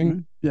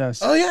 Thanksgiving?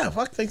 Yes. Oh yeah.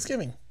 Fuck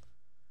Thanksgiving.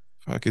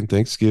 Fucking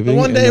Thanksgiving. The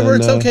one and day where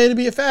then, it's okay to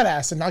be a fat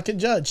ass and not get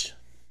judged.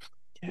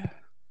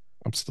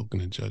 I'm still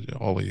gonna judge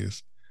all of you.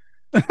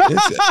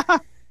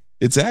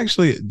 It's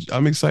actually,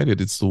 I'm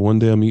excited. It's the one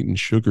day I'm eating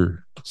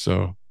sugar.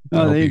 So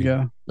Oh, there you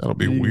go. That'll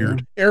be There you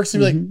weird. Eric's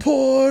gonna be like,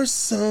 pour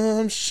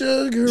some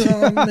sugar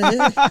on me.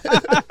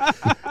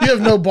 You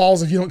have no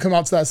balls if you don't come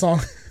out to that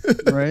song.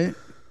 Right?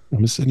 I'm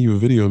gonna send you a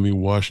video of me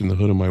washing the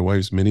hood of my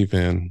wife's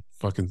minivan,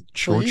 fucking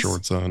Please?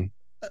 shorts on.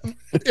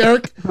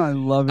 Eric, I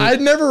love it. I'd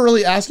never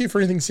really ask you for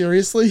anything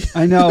seriously.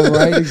 I know,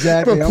 right?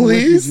 Exactly. But I'm with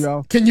you, please,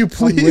 Joe. can you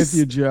I'm with please,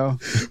 you, Joe.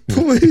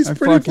 please, I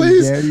pretty fucking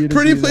please, dare you to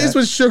pretty do please that.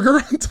 with sugar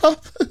on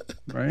top? You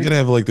Right? gotta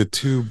have like the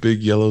two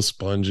big yellow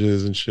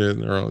sponges and shit,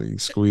 and they're all you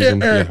squeeze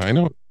them. Eric. Yeah, I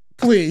know.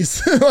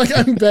 Please. Like,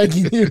 I'm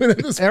begging you at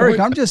this Eric,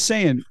 point. I'm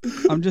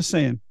just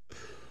saying.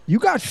 You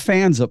got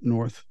fans up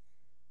north.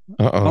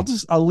 Uh-oh.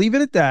 I'll leave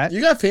it at that.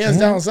 You got fans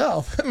down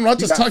south. I'm not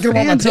You just got talking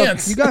about my fans up-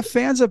 pants. You got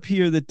fans up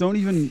here that don't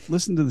even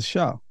listen to the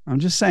show. I'm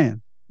just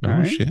saying. Oh, All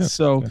right. shit.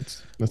 So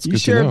That's you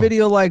good share to a know.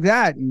 video like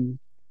that, and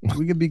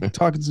we could be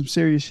talking some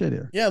serious shit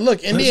here. Yeah, look,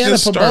 Let's Indiana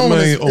just start Pabon my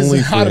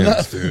is hot OnlyFans,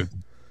 enough. dude.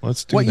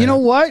 Let's do Well, that. you know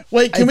what?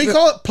 Wait, can we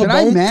call it Can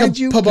I manage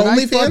you? Can I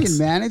Pabonly fucking fans?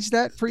 manage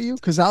that for you?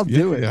 Because I'll Yeah,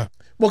 do it. yeah.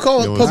 We'll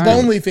call it Yeah, let's do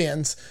Pabonly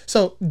fans.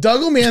 So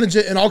Doug will manage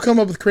it, and I'll come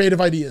up with creative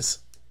ideas.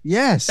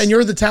 Yes. And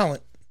you're the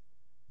talent.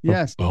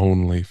 yes.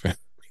 Only fan.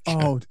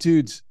 Oh,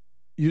 dudes,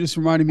 you just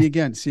reminded me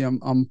again. See,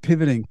 I'm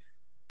pivoting,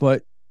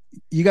 but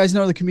you guys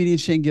know the comedian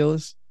Shane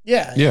Gillis,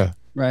 Yeah. Yeah.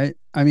 right?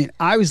 I mean,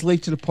 I was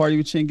late to the party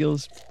with Shane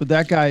Gillis, but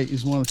that guy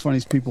is one of the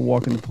funniest people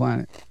walking the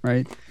planet,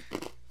 right?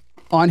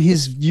 On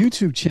his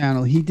YouTube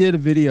channel, he did a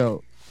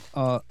video,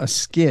 a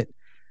skit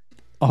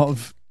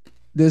of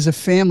there's a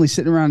family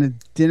sitting around a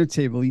dinner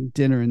table eating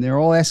dinner, and they're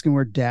all asking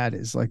where dad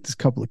is. Like there's a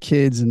couple of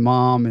kids and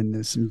mom, and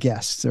there's some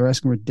guests. They're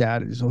asking where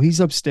dad is. So he's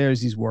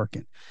upstairs, he's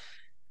working.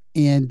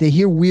 And they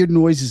hear weird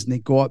noises and they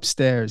go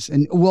upstairs.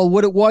 And well,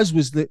 what it was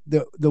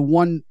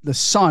the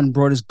son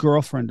brought his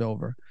girlfriend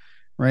over,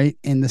 right?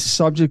 And the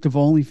subject of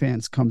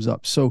OnlyFans comes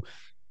up. So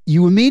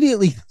you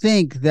immediately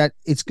think that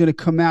it's going to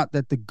come out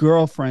that the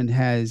girlfriend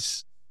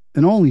has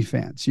an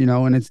OnlyFans, you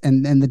know, and it's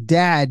and the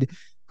dad,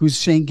 who's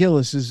Shane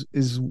Gillis,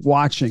 is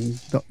watching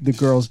the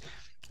girls.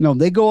 No,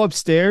 they go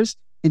upstairs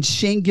and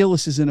Shane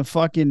Gillis is in a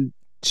fucking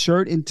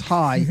shirt and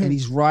tie and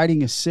he's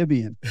riding a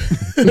Sibian.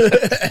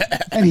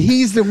 And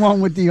he's the one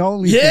with the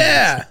OnlyFans.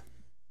 Yeah.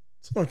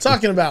 That's what I'm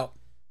talking about.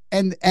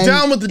 And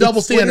Down with the double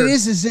it's- standard. What it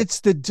is it's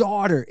the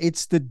daughter.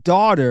 It's the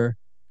daughter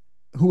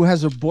who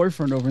has her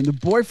boyfriend over, and the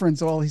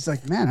boyfriend's all he's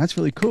like, man, that's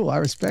really cool. I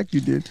respect you,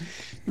 dude.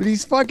 But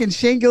he's fucking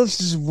Shane Gillis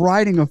just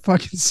riding a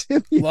fucking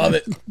Sibian Love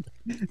it.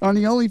 on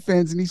the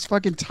OnlyFans, and he's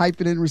fucking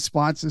typing in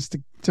responses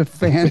to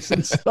fans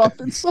and stuff.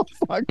 It's so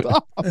fucked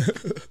up.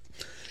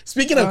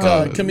 Speaking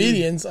of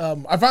comedians,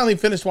 I finally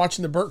finished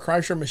watching the Burt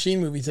Kreischer Machine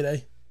movie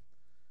today.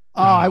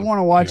 Oh, I want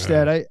to watch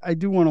yeah. that. I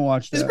do want to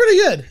watch that. It's pretty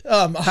good.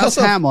 How's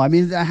Also, Hamill? I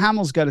mean,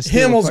 Hamill's got to.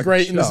 Hamill's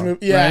great in this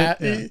movie. Yeah.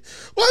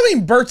 Well, I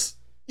mean, Bert's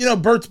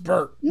Burt.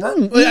 Burt.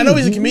 Like, I know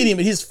he's a comedian,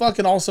 but he's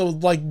fucking also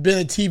like been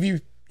a TV,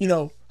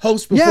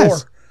 host before.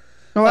 Yes.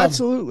 Oh,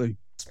 absolutely.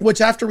 Which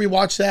after we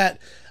watched that,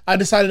 I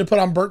decided to put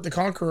on Burt the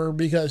Conqueror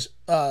because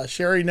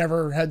Sherry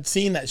never had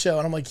seen that show,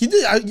 and I'm like, he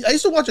did. I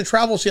used to watch a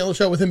Travel Channel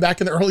show with him back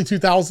in the early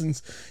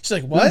 2000s. She's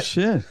like, what? Oh,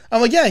 shit. I'm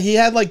like, yeah, he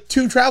had like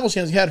 2 Travel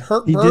Channels. He had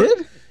Hurt He Burt.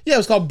 did? Yeah, it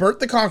was called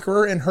Burt the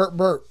Conqueror and Hurt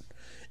Burt.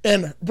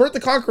 And Burt the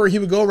Conqueror, he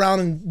would go around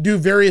and do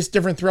various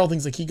different thrill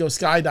things. Like he'd go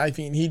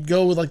skydiving. He'd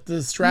go with like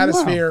the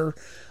Stratosphere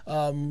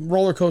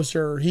roller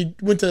coaster. He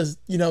went to,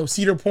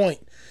 Cedar Point.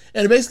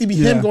 And it'd basically be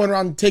him going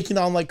around taking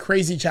on like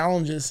crazy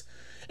challenges.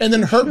 And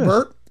then Hurt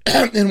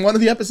Burt, in one of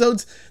the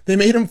episodes, they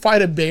made him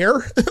fight a bear,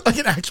 like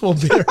an actual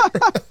bear.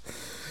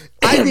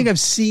 I think I've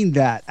seen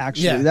that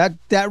actually. Yeah.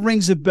 That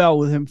rings a bell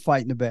with him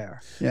fighting a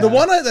bear. Yeah. The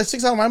one that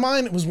sticks out in my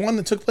mind was one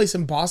that took place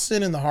in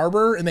Boston in the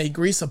harbor, and they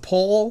grease a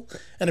pole,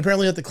 and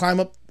apparently you have to climb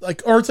up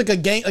or it's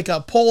like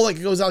a pole, like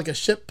it goes out like a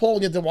ship pole,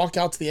 and you have to walk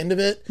out to the end of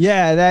it.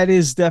 Yeah, that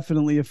is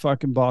definitely a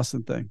fucking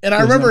Boston thing. And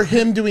I remember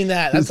him doing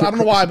that. I don't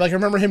know why, but I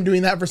remember him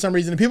doing that for some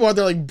reason. And people out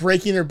there like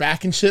breaking their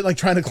back and shit, like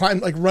trying to climb,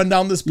 like run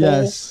down this pole.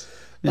 Yes.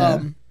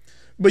 Yeah.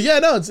 But yeah,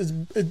 no, it's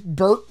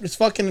Burt. It's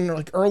fucking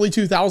like early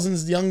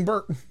 2000s young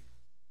Burt.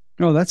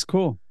 Oh, that's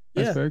cool.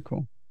 That's Yeah. very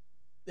cool.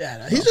 Yeah,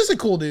 no, he's just a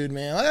cool dude,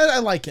 man. I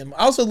like him.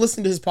 I also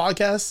listened to his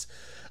podcasts.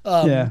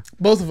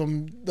 Both of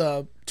them,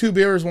 the 2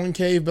 Beers, 1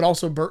 Cave, but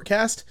also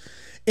Burtcast.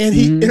 and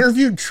he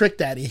interviewed Trick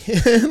Daddy.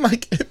 And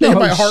like, it made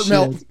my heart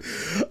melt.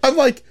 I'm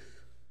like,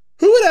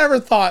 who would ever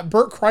thought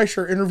Bert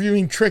Kreischer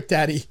interviewing Trick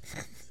Daddy?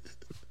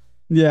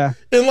 Yeah.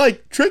 And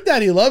like, Trick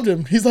Daddy loved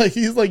him. He's like,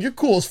 you're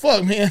cool as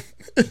fuck, man.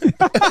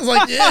 I was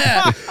like,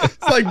 yeah.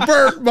 It's like,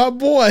 Bert, my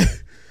boy.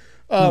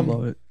 I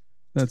love it.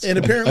 That's and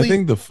cool. apparently, I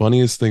think the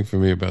funniest thing for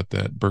me about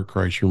that Bert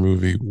Kreischer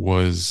movie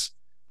was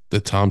the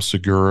Tom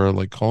Segura,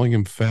 like calling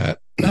him fat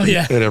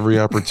at every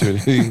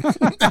opportunity.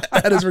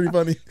 That is pretty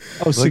funny.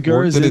 Oh,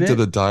 Segura's worked in it into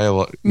it? the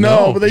dialogue.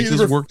 No, but they he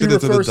just worked it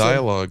into the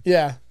dialogue.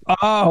 Yeah.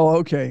 Oh,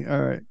 okay.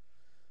 All right.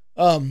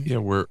 Yeah,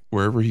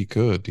 wherever he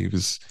could. He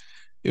was,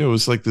 it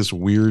was like this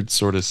weird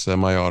sort of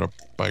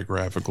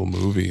semi-autobiographical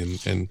movie.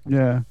 And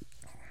yeah.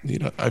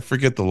 I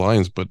forget the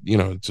lines, but,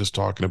 just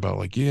talking about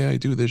like, yeah, I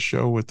do this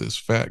show with this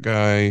fat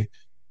guy.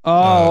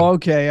 Oh,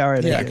 okay. All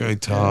right. That guy,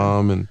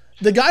 Tom. And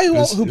the guy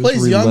who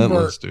plays young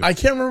Bert, dude. I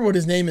can't remember what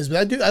his name is, but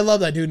that dude, I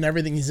love that dude and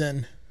everything he's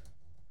in.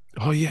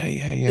 Oh, yeah.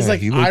 It's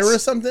like Ira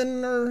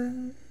something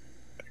or...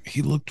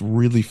 He looked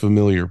really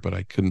familiar, but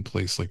I couldn't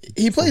place like...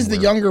 He plays the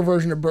younger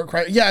version of Bert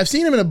Kreischer. Yeah, I've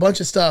seen him in a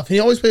bunch of stuff. He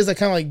always plays that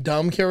kind of like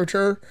dumb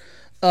character.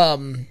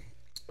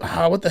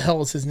 What the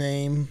hell is his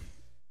name?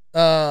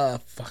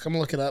 Fuck, I'm gonna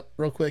look it up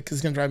real quick because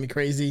it's gonna drive me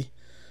crazy.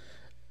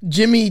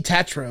 Jimmy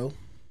Tatro.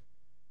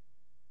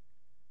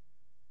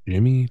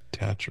 Jimmy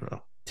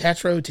Tatro.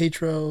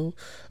 Tatro.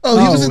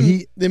 Oh, he was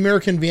in the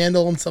American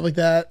Vandal and stuff like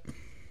that.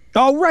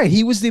 Oh, right.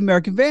 He was the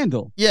American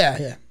Vandal.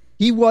 Yeah.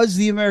 He was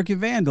the American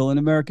Vandal in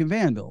American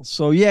Vandal.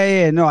 So,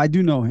 yeah. No, I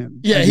do know him.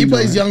 Yeah, he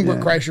plays young Bert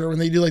Kreischer when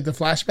they do like the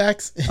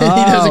flashbacks. He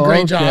does a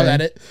great job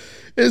at it.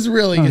 It's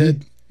really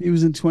good. He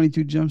was in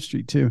 22 Jump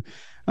Street, too.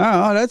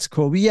 Oh, that's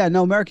cool. But yeah,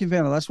 no, American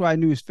Vandal. That's why I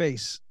knew his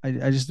face. I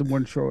just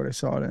wasn't sure what I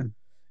saw it in.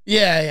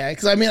 Yeah.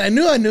 Because I mean, I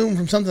knew him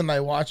from something I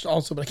watched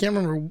also, but I can't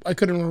remember. I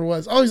couldn't remember what it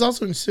was. Oh, he's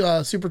also in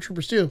Super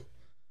Troopers too.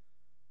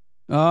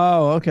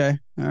 Oh, okay.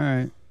 All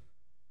right.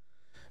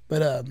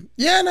 But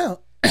yeah,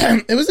 no,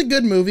 it was a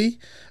good movie.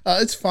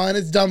 It's fun.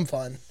 It's dumb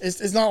fun.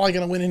 It's not like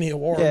gonna win any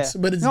awards,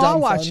 but it's dumb I'll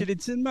watch fun. it.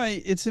 It's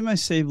in my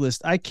save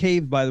list. I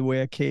caved, by the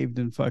way. I caved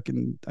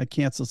and I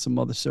canceled some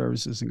other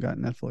services and got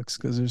Netflix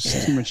because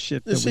there's too much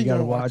shit that we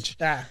gotta watch.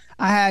 Yeah.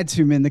 I had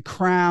to, man. The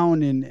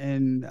Crown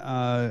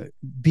and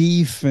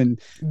Beef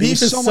and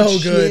Beef is so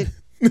good.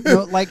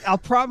 Like I'll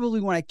probably,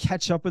 when I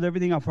catch up with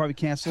everything, I'll probably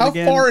cancel it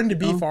again. How far into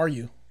Beef are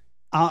you?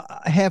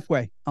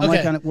 Halfway. I'm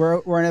like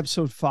we're on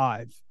episode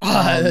 5.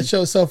 That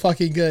show's so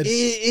fucking good.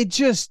 It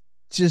just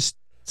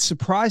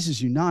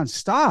surprises you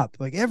nonstop.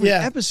 Like every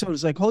episode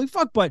is like, holy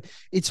fuck, but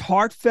it's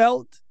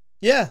heartfelt.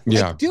 Yeah.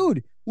 Like,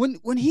 dude,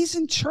 when he's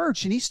in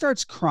church and he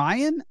starts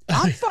crying,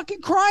 I'm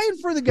fucking crying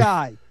for the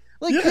guy.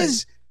 Like,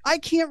 because I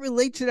can't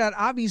relate to that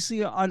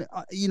obviously on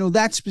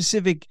that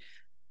specific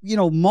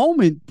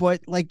moment,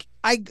 but like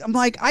I'm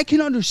like, I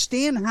can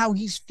understand how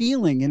he's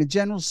feeling in a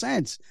general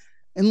sense.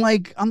 And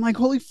like, I'm like,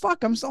 holy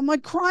fuck, I'm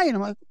like crying.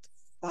 I'm like,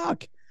 what the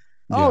fuck?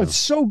 Oh, it's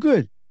so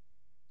good.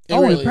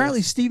 And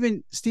apparently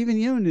Steven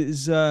Yeun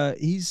is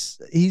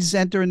he's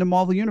entering the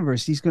Marvel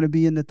universe. He's going to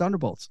be in the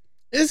Thunderbolts.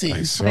 Is he?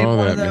 I saw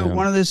that,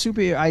 one of the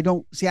superheroes. I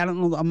don't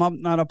know.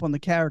 I'm not up on the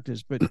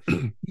characters, but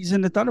he's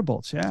in the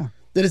Thunderbolts. Yeah.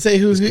 Did it say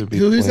who's going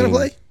to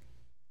play?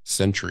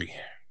 Sentry.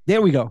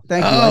 There we go.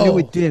 Thank you. I knew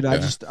it did.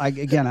 Yeah. I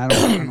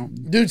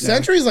don't. Dude,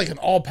 Sentry's like an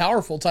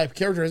all-powerful type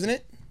character, isn't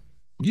it?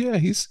 Yeah,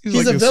 he's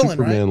like a villain,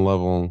 Superman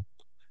level.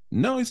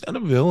 No, he's not a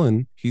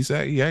villain.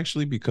 He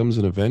actually becomes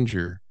an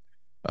Avenger.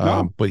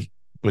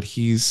 But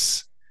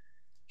he's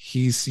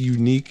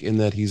unique in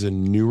that he's a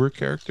newer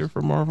character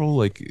for Marvel,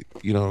 like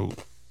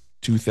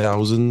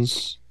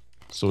 2000s.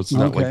 So it's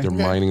not like they're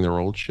mining their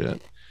old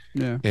shit.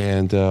 Yeah.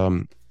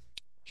 And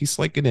he's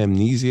like an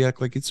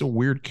amnesiac. Like, it's a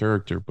weird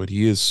character, but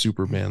he is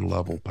Superman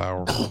level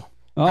powerful.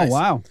 Oh, nice.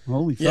 Wow.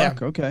 Holy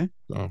fuck. Yeah. Okay.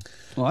 So,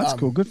 well, that's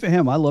cool. Good for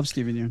him. I love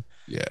Steven Yeun.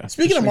 Yeah.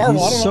 Speaking of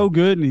Marvel, he's so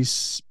good, and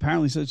he's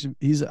apparently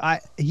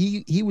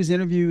he was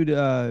interviewed.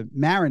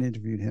 Marin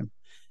interviewed him,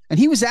 and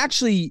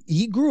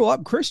he grew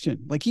up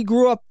Christian. Like, he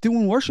grew up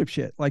doing worship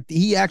shit. Like,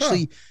 he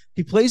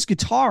plays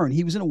guitar, and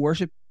he was in a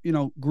worship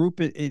group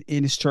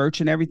in his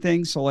church and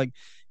everything. So like,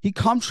 he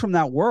comes from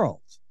that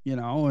world.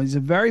 He's a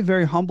very,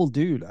 very humble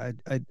dude.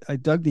 I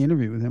dug the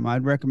interview with him.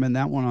 I'd recommend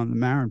that one on the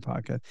Marin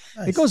podcast.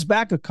 Nice. It goes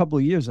back a couple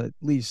of years at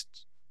least,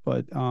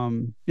 but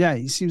yeah,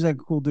 he seems like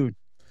a cool dude.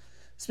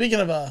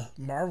 Speaking of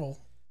Marvel,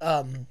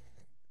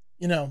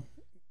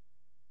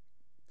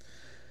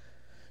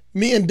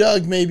 me and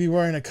Doug may be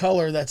wearing a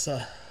color that's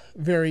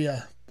very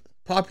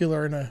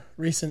popular in a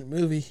recent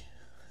movie.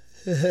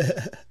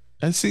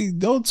 And see,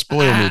 don't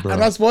spoil me, bro. I'm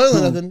not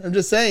spoiling nothing. I'm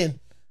just saying.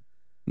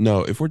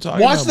 No, if we're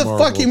talking watch about the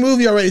Marvel, fucking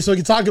movie already so we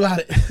can talk about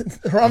it.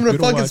 Or I'm gonna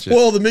fucking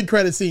spoil the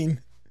mid-credit scene.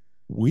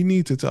 We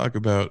need to talk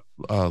about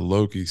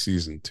Loki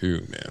season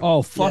 2, man.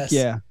 Oh fuck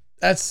yeah.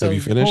 That's so. Have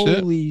you finished it?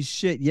 Holy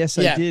shit! Yes,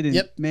 I did.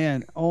 And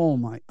man, oh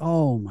my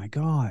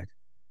god.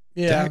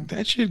 Yeah,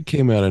 that shit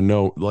came out of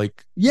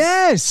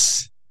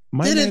yes.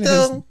 Did it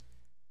though?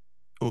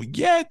 Oh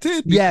yeah, it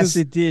did. Yes,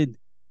 it did.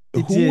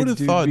 It Who did, would have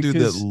dude, thought, dude, that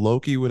because-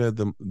 Loki would have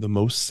the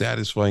most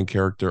satisfying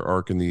character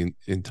arc in the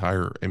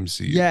entire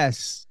MCU?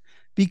 Yes,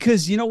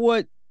 because you know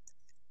what?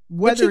 But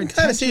Whether you can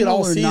kind of see it all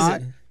intentional or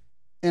season. not,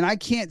 and I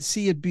can't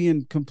see it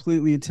being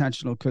completely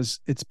intentional because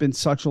it's been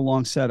such a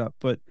long setup.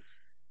 But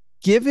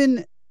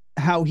given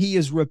how he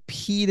has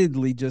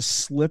repeatedly just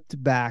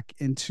slipped back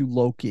into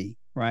Loki,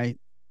 right,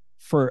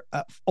 for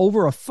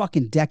over a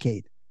fucking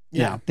decade.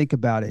 Yeah. Now, think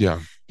about it.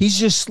 Yeah. He's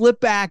just slipped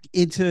back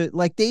into,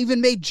 like, they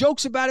even made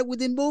jokes about it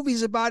within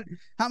movies about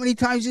how many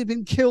times he's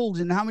been killed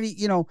and how many,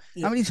 how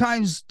many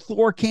times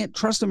Thor can't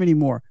trust him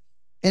anymore.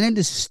 And then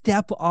to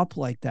step up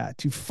like that,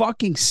 to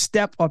fucking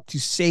step up to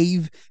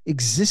save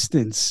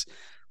existence.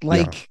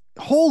 Like,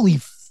 holy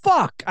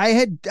fuck.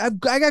 I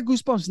got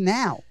goosebumps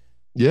now.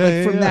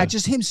 Yeah. From that,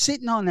 just him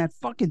sitting on that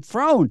fucking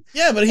throne.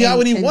 Yeah, but he got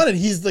what he wanted.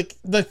 He's like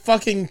the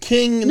fucking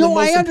king and the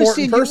most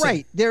important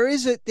person. You're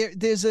right.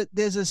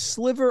 There's a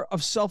sliver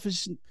of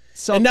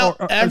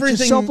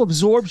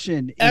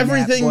self-absorption.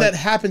 Everything that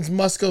happens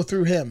must go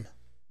through him.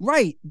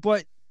 Right,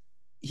 but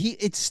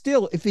it's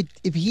still, if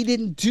he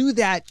didn't do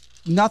that,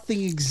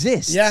 nothing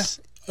exists. Yeah,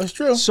 that's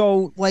true.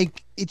 So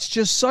like, it's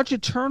just such a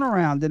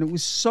turnaround, and it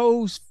was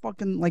so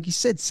fucking, like you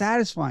said,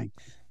 satisfying.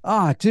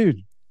 Ah,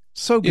 dude.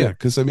 So good. Yeah,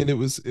 because I mean, it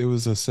was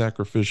a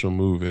sacrificial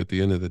move at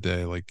the end of the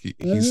day. Like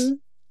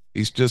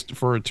he's just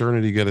for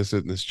eternity got to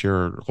sit in this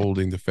chair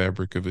holding the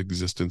fabric of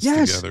existence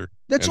together.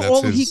 That's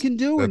all he can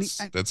do.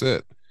 That's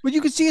it. But you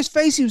could see his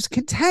face; he was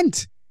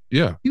content.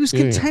 Yeah, he was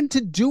content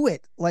to do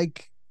it.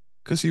 Like,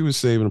 because he was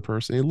saving a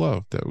person he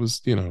loved. That was,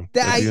 that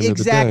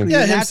exactly.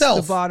 Yeah, that's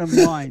himself. The bottom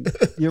line.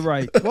 You're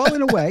right. Well,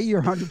 in a way,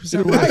 you're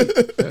 100% right.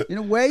 In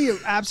a way, you're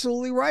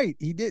absolutely right.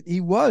 He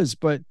was,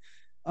 but.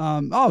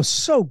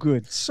 So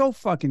good, so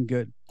fucking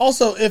good.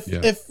 Also,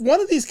 if one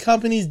of these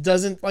companies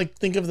doesn't like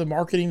think of the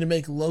marketing to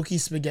make Loki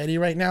spaghetti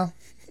right now,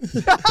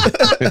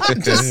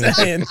 I'm just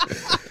saying,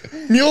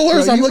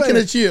 Mueller's, I'm looking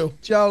at you,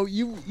 Joe.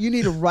 You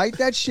need to write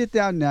that shit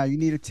down now. You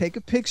need to take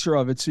a picture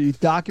of it so you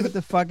document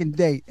the fucking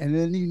date, and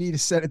then you need to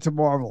send it to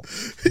Marvel.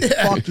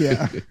 Fuck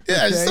yeah,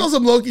 yeah. Okay? Sell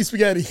some Loki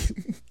spaghetti.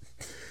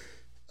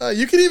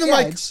 You can even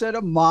instead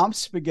of mom's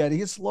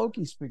spaghetti, it's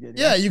Loki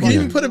spaghetti. Yeah, you can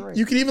even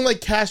you can even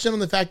like cash in on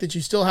the fact that you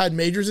still had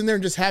Majors in there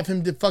and just have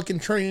him to fucking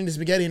turn into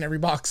spaghetti in every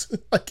box.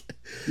 Like,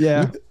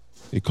 yeah,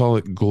 you call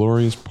it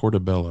Glorious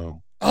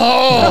Portobello.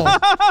 Oh,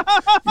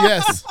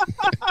 yes.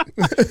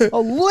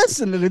 Oh,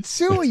 listen to the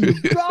two of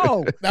you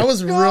go. That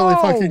was really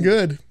fucking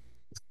good.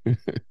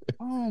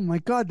 Oh my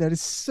god, that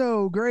is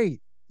so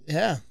great.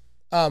 Yeah,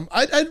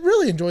 I'd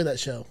really enjoy that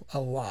show a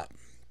lot.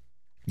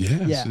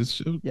 Yes,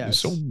 it's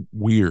so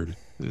weird.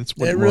 That's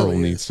what Marvel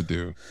needs to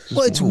do.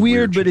 Well, it's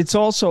weird, but it's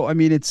also, I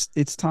mean, it's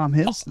Tom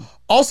Hiddleston.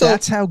 Also,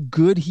 that's how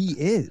good he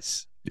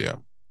is. Yeah,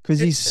 because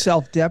he's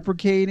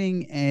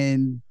self-deprecating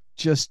and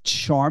just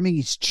charming.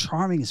 He's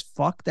charming as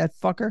fuck. That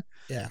fucker.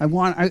 Yeah.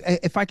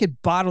 If I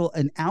could bottle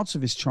an ounce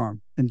of his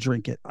charm and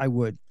drink it, I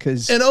would.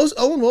 And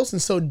Owen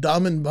Wilson's so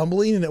dumb and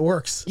bumbling, and it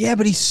works. Yeah,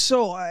 but he's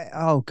so.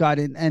 Oh god,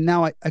 and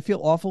now I feel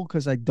awful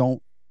because I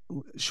don't.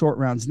 Short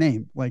Round's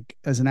name, like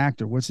as an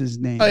actor, what's his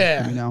name? Oh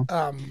yeah, you know,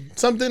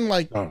 something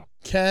like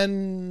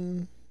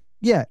Ken.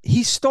 Yeah,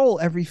 he stole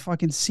every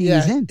fucking scene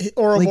he's in.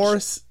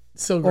 Ouroboros,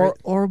 so great.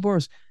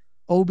 Ouroboros,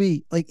 OB,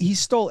 like he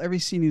stole every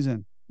scene he's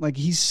in. Like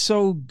he's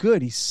so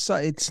good.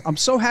 I'm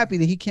so happy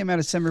that he came out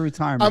of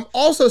semi-retirement. I'm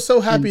also so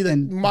happy that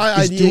my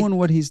idea doing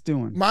what he's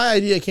doing. My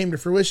idea came to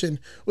fruition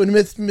when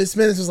Miss Minutes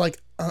was like,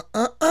 And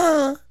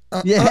all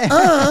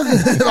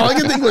I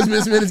could think was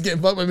Miss Minutes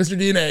getting fucked by Mr.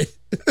 DNA.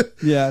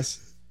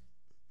 Yes.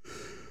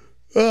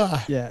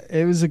 Yeah,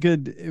 it was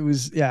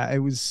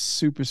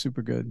super,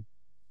 super good.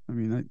 I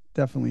mean, I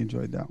definitely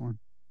enjoyed that one.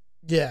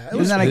 Yeah.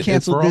 And then I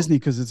canceled Disney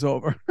because it's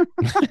over.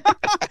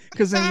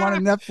 Because they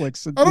wanted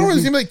Netflix. I don't know,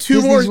 it seemed like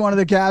two more. Disney's one of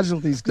the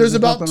casualties. There's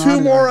about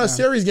two more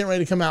series getting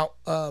ready to come out.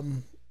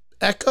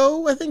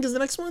 Echo, I think, is the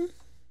next one.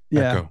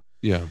 Yeah. Echo.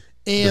 Yeah.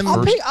 And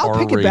I'll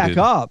pick it back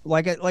up.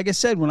 Like I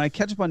said, when I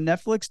catch up on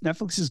Netflix,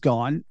 Netflix is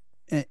gone.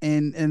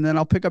 And then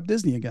I'll pick up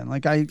Disney again.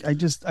 Like I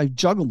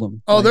juggled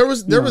them. Oh, there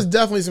was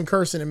definitely some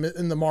cursing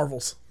in the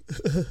Marvels.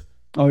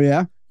 Oh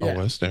yeah. Oh,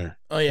 was there?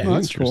 Oh yeah. Oh,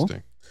 that's interesting.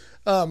 Cool.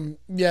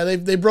 Yeah,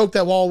 they broke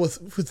that wall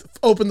with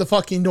open the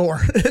fucking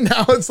door, and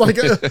now it's like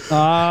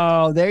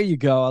oh, there you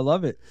go. I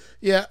love it.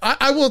 Yeah,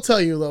 I will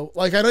tell you though.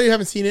 Like I know you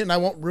haven't seen it, and I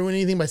won't ruin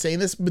anything by saying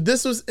this, but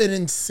this was an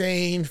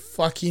insane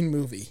fucking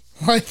movie.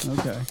 Like,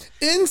 okay,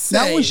 insane.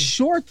 That was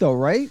short though,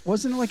 right?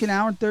 Wasn't it like an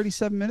hour and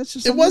 37 minutes or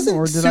something? It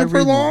wasn't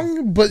super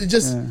long, but it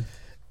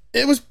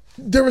was.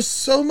 There was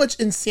so much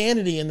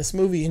insanity in this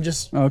movie and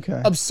just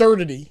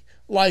absurdity.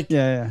 Like,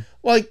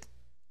 like.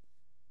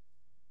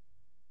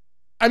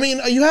 I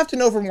mean, you have to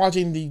know from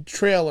watching the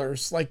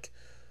trailers, like,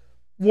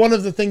 one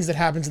of the things that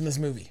happens in this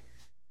movie.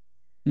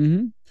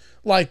 Mm-hmm.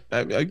 Like,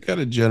 I got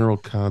a general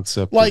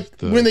concept. Like,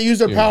 when they use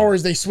their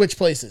powers, they switch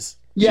places.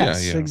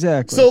 Yes,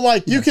 exactly. So,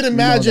 like, you can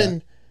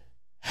imagine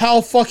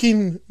how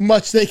fucking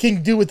much they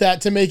can do with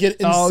that to make it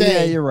insane. Oh,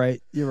 yeah, you're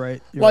right.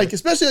 Like,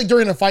 especially, like,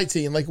 during a fight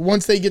scene. Like,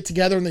 once they get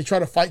together and they try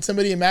to fight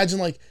somebody, imagine,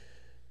 like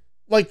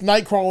like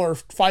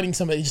Nightcrawler fighting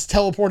somebody, just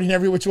teleporting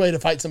every which way to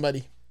fight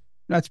somebody.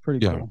 That's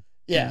pretty Yeah. cool.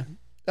 Yeah.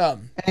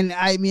 And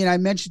I mean, I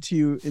mentioned to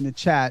you in the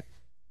chat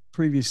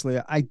previously,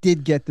 I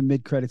did get the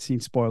mid-credit scene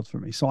spoiled for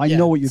me, so I Yeah,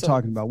 know what you're so-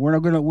 talking about. We're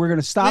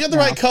gonna stop. We have the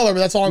now. right color, but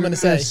that's all I'm going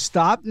to We're say.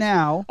 Stop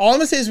now. All I'm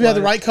going to say is we have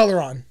the But- right color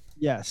on.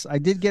 Yes, I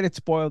did get it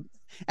spoiled.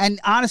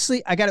 And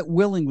honestly, I got it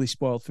willingly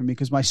spoiled for me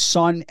because my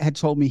son had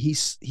told me he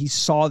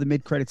saw the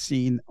mid-credit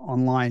scene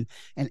online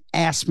and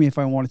asked me if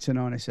I wanted to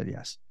know, and I said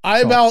yes.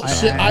 I So about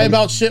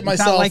shit It's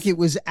myself. not like it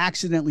was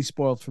accidentally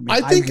spoiled for me.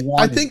 I think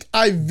wanted-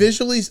 I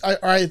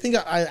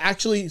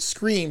actually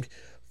screamed,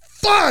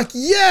 "Fuck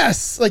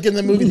yes!" like in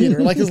the movie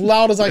theater, like as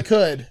loud as I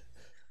could.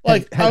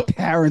 Like had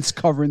parents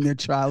covering their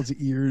child's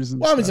ears. And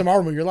well, I mean, it's a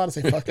Marvel movie. You're allowed to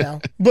say "fuck" now,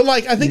 but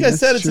like I think Yeah, I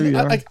said that's it to true,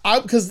 me, you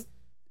are. because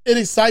it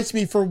excites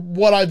me for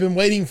what I've been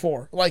waiting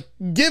for. Like,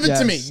 give it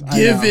to me, Yes, I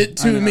give know, it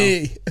I to know.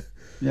 me.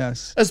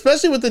 Yes,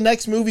 Especially with the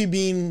next movie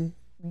being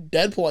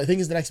Deadpool. I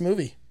think is the next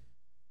movie,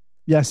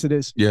 yes, it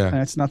is. Yeah. And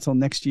it's not till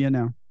next year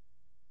now.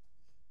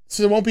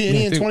 so there won't be any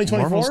Yeah, I in think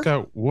 2024. Marvel's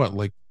got what,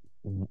 like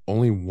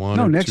only one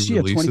No, or next two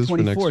year, releases for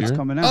 2024, next it's year?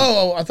 coming out.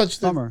 Oh, I thought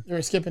Summer. they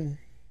were skipping.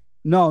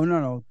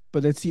 No.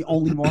 But it's the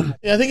only Marvel.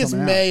 Yeah, I think it's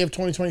coming out. May of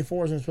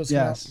 2024 is when it's supposed to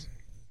come out. Yes,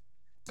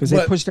 because they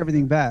But- pushed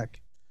everything back.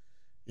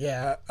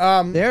 Yeah.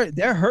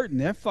 They're hurting.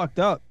 They're fucked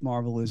up.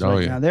 Marvel is Oh,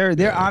 right yeah. now. They're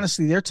Yeah.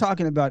 honestly they're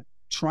talking about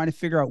trying to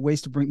figure out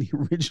ways to bring the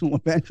original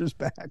Avengers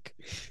back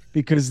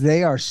because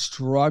they are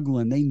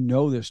struggling. They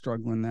know they're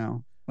struggling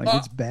now. Like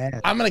it's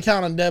bad. I'm gonna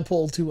count on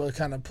Deadpool to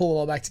kind of pull it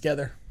all back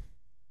together.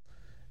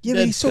 Yeah,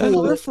 but he's so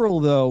Deadpool- peripheral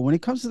though. When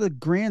it comes to the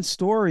grand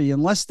story,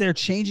 unless they're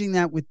changing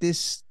that with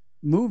this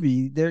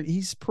movie,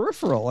 he's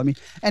peripheral. I mean,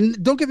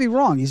 and don't get me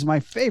wrong, he's my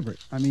favorite.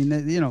 I mean,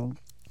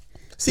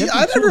 See,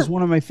 Deadpool 2 is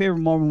one of my favorite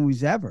Marvel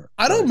movies ever.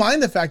 I don't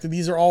mind the fact that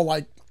these are all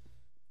like,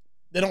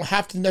 they don't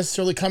have to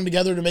necessarily come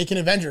together to make an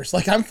Avengers.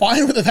 Like, I'm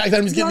fine with the fact that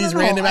I'm just getting No, these no,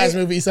 random ass I-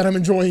 movies that I'm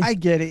enjoying. I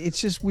get it. It's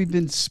just we've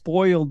been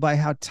spoiled by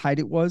how tight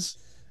it was,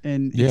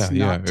 and Yeah, it's not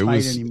yeah, it tight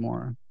was-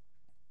 anymore.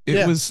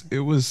 It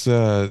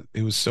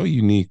was so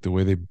unique the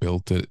way they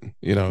built it.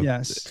 You know,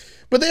 Yes,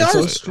 but they it's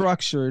are so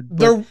structured.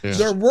 But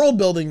they're world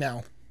building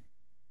now.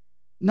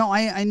 no,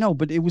 I know,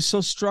 but it was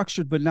so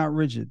structured but not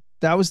rigid.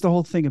 That was the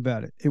whole thing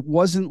about it. It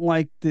wasn't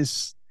like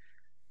this,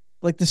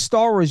 like the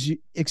Star Wars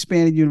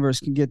expanded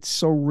universe can get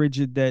so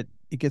rigid that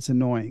it gets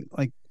annoying.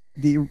 Like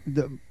the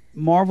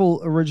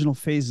Marvel original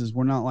phases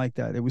were not like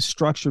that. It was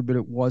structured, but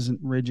it wasn't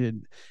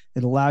rigid.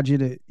 It allowed you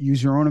to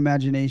use your own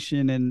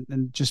imagination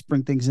and just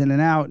bring things in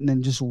and out and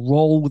then just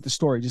roll with the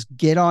story. Just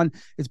get on.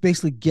 It's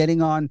basically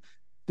getting on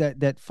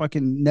that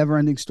fucking never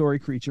ending story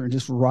creature and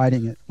just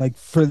riding it like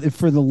for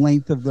the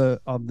length of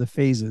the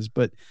phases.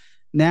 But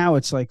now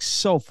it's like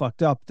so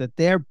fucked up that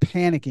they're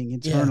panicking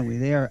internally.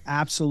 They are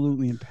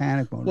absolutely in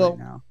panic mode right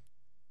now.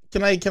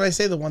 Can I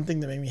say the one thing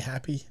that made me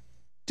happy?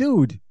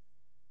 Dude,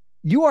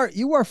 you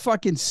are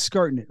fucking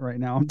skirting it right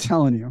now. I'm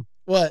telling you.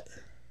 What?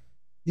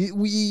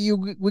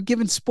 We're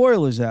giving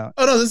spoilers out.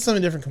 Oh no, this is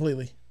something different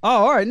completely. Oh,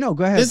 all right. No,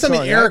 go ahead. This is something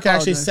Sorry, Eric I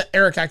actually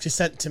apologize.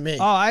 sent to me.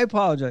 Oh, I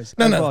apologize.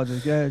 No. I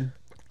apologize. Go ahead.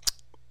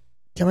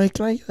 Can I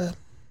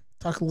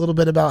talk a little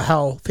bit about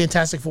how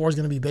Fantastic Four is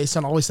going to be based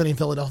on Always Sunny in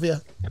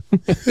Philadelphia, You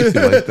like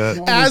that?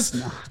 No, as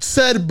it's not.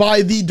 said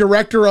by the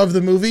director of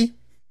the movie,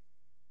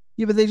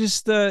 Yeah, but they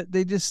just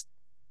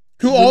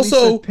who released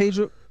also it.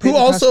 Pedro worked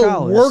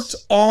Pascal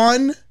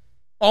on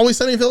Always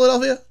Sunny in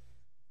Philadelphia.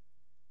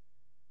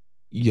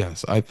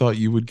 Yes, I thought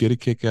you would get a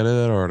kick out of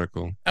that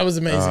article. That was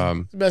amazing.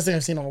 Um, The best thing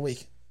I've seen all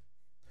week.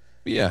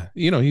 Yeah,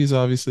 he's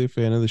obviously a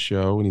fan of the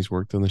show and he's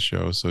worked on the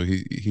show, so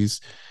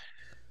he's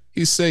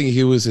saying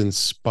he was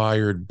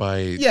inspired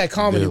by the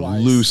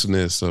comedy-wise.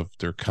 looseness of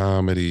their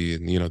comedy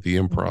and the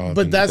improv.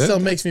 But and that still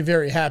makes me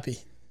very happy.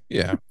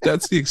 yeah,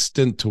 that's the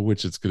extent to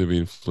which it's going to be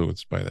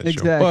influenced by that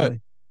show. But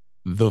Exactly.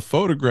 the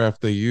photograph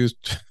they used,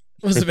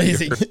 It was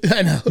amazing.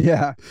 I know.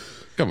 Yeah.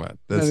 come on,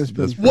 That is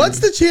that's pretty What's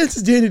the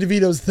chances Danny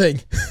DeVito's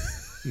thing?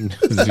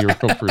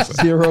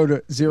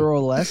 0%. Zero or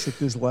less if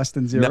there's less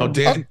than zero. Now,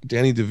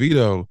 Danny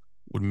DeVito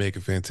would make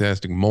a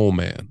fantastic mole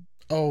man.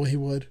 Oh, he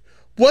would.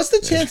 What's the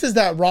chances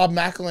that Rob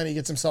McElhenney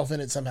gets himself in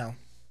it somehow?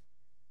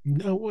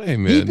 No way,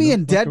 man. He'd be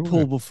in No fucking way.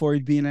 Deadpool before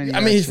he'd be in any. I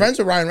mean, he's friends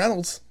with Ryan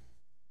Reynolds.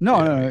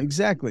 No,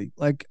 exactly.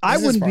 Like I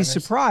Business wouldn't be partners.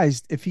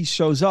 surprised if he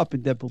shows up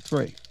in Deadpool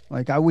 3.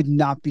 Like I would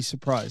not be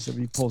surprised if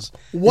he pulls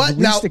What at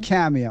now? least a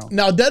cameo.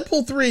 Now,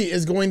 Deadpool 3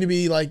 is going to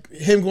be like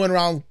him going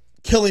around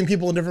killing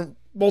people in different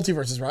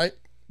multiverses, right?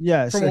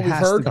 Yes, From it what we've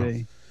has heard. to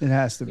be. It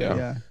has to be. Yeah.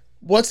 Yeah.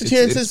 What's the It's-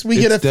 chances it's- we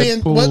get a it's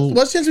fan? Deadpool-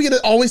 What's the chance we get an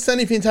Always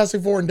Sunny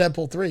Fantastic Four in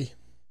Deadpool 3?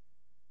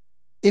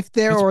 If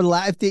there are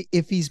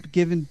if he's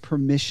given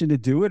permission to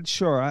do it,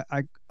 sure.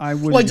 I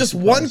would Like just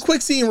one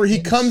quick scene where he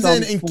In comes some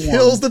in and form.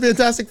 kills the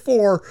Fantastic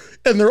Four,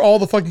 and they're all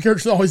the fucking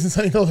characters in Always in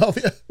Sunny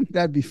Philadelphia.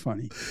 That'd be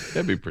funny.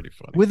 That'd be pretty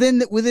funny. Within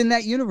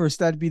that universe,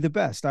 that'd be the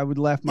best. I would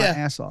laugh my Yeah.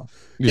 ass off.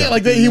 Yeah,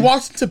 like he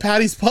walks into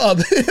Patty's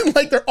pub, and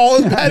like they're all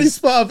in Yes. Patty's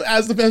pub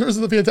as the members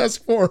of the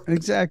Fantastic Four,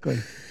 Exactly.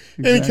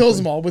 and he kills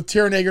them all with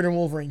Taron Egerton and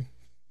Wolverine.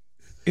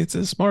 It's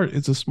a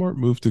smart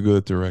move to go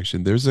that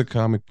direction. There's a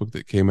comic book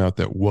that came out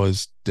that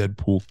was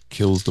Deadpool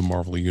kills the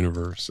Marvel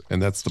universe,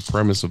 and that's the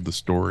premise of the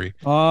story.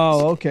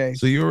 Oh, okay.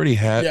 So you already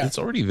had Yeah. it's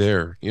already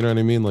there. You know what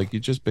I mean? Like you're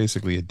just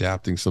basically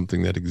adapting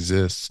something that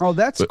exists. Oh,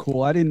 that's But-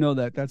 cool. I didn't know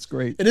that. That's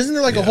great. And isn't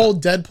there like a Yeah. whole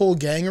Deadpool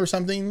gang or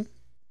something?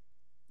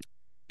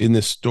 In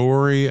the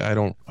story,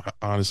 I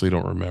honestly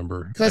don't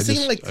remember. Because I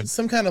seen just- like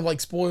some kind of like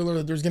spoiler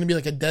that there's going to be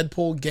like a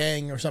Deadpool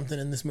gang or something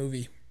in this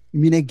movie. You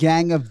mean a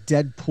gang of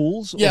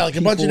Deadpools? Yeah, Or like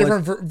a bunch of people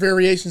different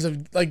variations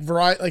of like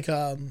variety,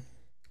 Oh,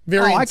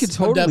 variants. I could of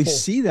totally Deadpool.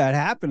 see that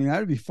happening. That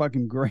would be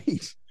fucking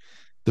great.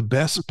 the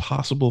best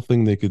possible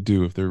thing they could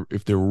do if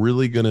they're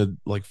really gonna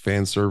like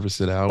fan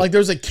service it out. Like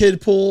there's a kid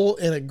pool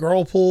and a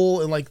girl pool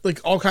and like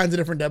all kinds of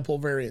different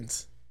Deadpool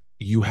variants.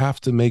 you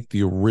have to make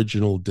the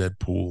original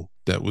Deadpool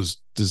that was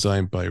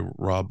designed by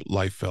Rob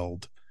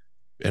Liefeld.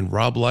 And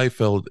Rob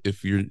Liefeld,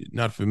 if you're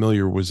not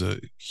familiar, was a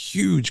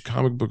huge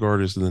comic book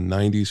artist in the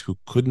 90s who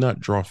could not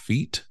draw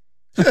feet.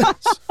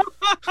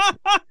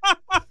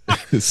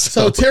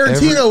 So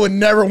Tarantino would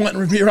never want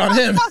to be around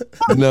him.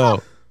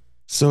 No.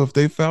 So if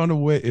they found a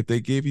way, if they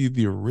gave you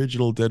the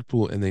original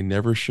Deadpool and they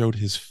never showed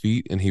his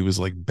feet and he was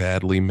like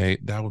badly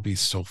made, that would be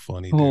so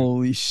funny. Dude.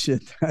 Holy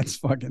shit, that's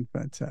fucking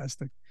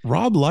fantastic.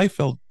 Rob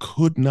Liefeld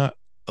could not.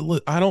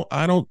 I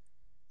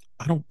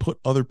don't put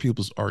other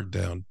people's art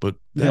down, but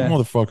that Yeah.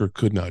 motherfucker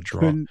could not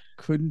draw.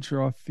 Couldn't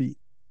draw feet.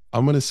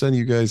 I'm gonna send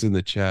you guys in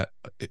the chat.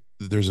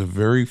 There's a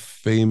very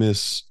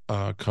famous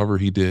cover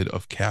he did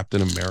of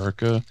Captain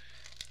America,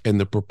 and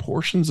the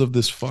proportions of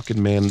this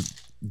fucking man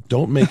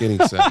don't make any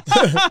sense.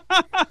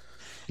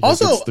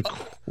 Also, it's the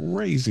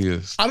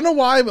craziest. I don't know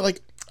why, but like,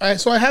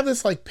 so I have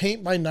this like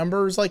paint by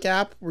numbers like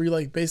app where you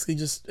like basically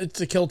just it's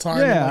to kill time.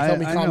 Yeah, and, like, help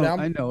me I calm know, down.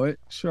 I know it.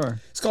 Sure.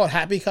 It's called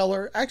Happy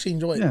Color. I actually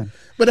enjoy it. Yeah.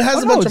 But it has Oh,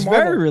 a no, bunch it's of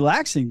Marvel. very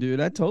relaxing, dude.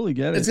 I totally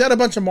get It's it. got a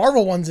bunch of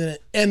Marvel ones in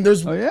it, and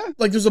there's Oh yeah.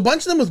 like there's a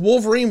bunch of them with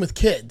Wolverine with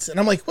kids, and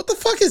I'm like, what the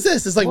fuck is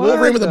this? It's like What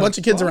Wolverine with a the bunch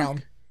of kids fuck?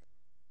 around.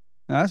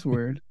 That's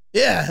weird.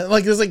 Yeah,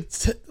 like there's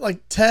like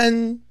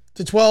 10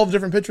 to 12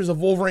 different pictures of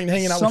Wolverine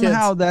hanging out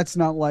Somehow with that's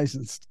not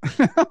licensed.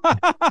 kids.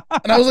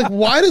 And I was like,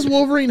 why does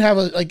Wolverine have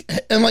a like?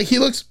 And like he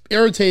looks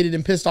irritated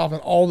and pissed off in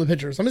all the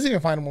pictures. Let me see if I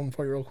can find one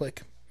for you real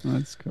quick,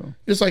 That's cool.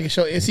 just so I can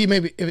show you. See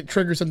maybe if it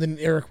triggers something in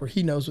Eric where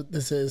he knows what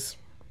this is.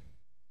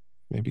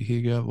 Maybe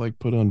he got like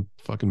put on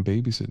fucking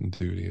babysitting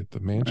duty at the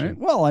mansion. Right?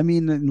 Well, I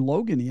mean, in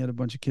Logan, he had a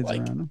bunch of kids Like-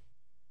 around him.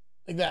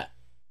 Like that.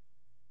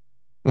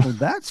 Well,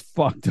 that's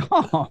fucked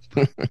up.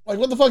 Like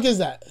what the fuck is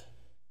that?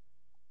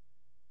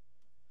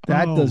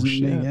 That Oh, doesn't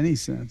shit. make any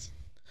sense.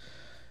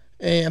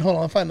 And hold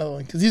on, I'll find another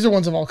one because these are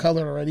ones I've all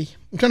colored already.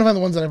 I'm trying to find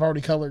the ones that I've already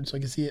colored so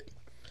I can see it.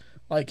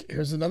 Like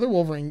here's another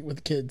Wolverine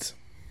with kids.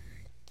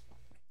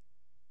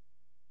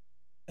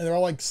 And they're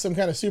all like some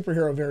kind of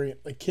superhero variant,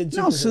 like kid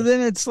No, so superheroes.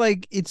 then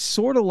it's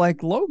sort of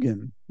like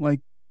Logan. Like,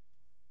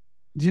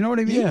 do you know what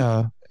I mean?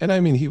 Yeah, and I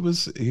mean he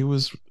was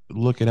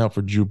looking out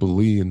for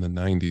Jubilee in the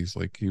 90s.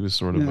 Like he was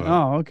sort of a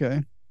Oh,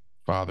 okay.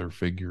 father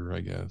figure,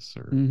 I guess.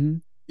 Or Mm-hmm.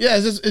 Yeah,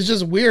 it's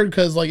just weird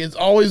because like it's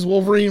always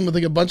Wolverine with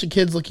like a bunch of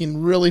kids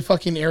looking really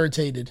fucking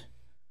irritated.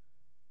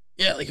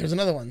 Yeah, like here's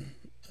another one.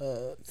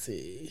 Let's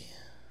see.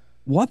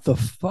 What the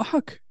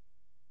fuck?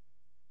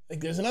 Like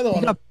there's another He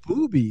one got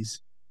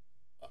boobies.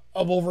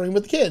 of Wolverine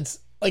with the kids.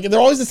 Like they're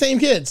always the same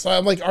kids. So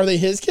I'm like, are they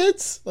his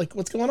kids? Like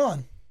what's going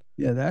on?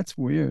 Yeah, that's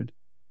weird.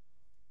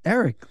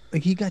 Eric,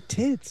 like he got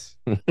tits.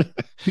 Like,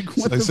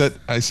 what I the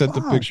I sent the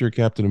fuck? picture of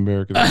Captain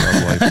America. That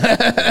Rob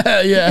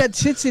Liefeld. He Yeah. got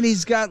tits and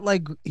he's got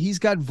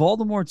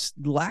Voldemort's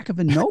lack of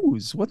a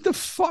nose. What the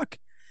fuck?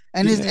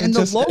 And his Yeah, and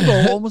the just-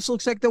 logo almost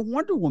looks like the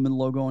Wonder Woman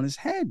logo on his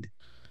head.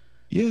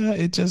 Yeah,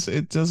 it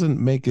doesn't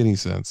make any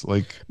sense.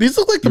 Like These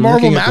look like the you're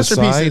Marvel looking at the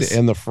masterpieces. side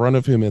and the front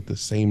of him at the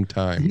same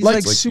time. He's Like-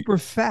 like, Like- super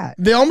fat.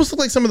 They almost look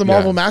like some of the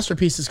Marvel Yeah.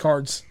 masterpieces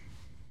cards.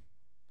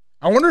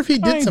 I wonder if he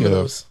did Kind some of of.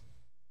 those.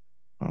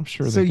 I'm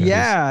sure. So that guy is-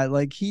 yeah,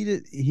 like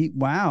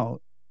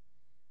wow.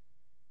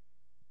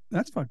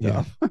 That's fucked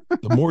Yeah. up.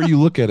 the more you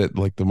look at it,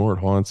 like the more it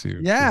haunts you.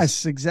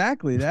 Yes,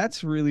 exactly.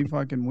 That's really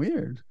fucking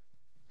weird.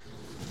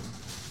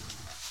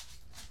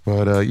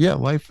 But yeah,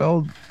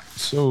 Liefeld.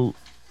 So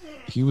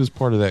he was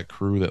part of that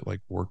crew that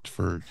like worked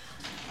for,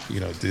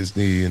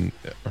 Disney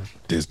or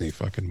Disney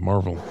fucking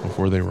Marvel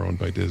before they were owned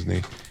by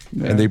Disney,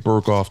 Yeah. and they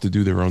broke off to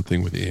do their own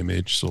thing with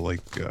Image. So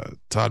like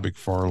Todd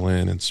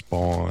McFarlane and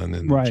Spawn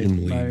and Right, Jim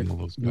Lee right. and all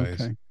those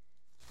guys, Okay.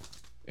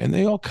 and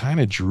they all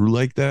kind of drew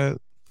like that.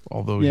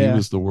 Although he Yeah.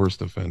 was the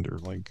worst offender.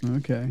 Like,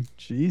 Okay.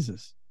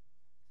 Jesus.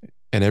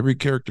 and every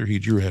character he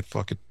drew had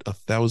fucking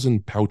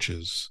 1,000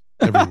 pouches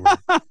everywhere.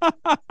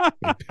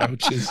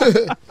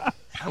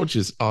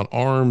 pouches on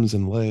arms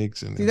and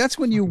legs, and See, that's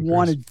when you fucking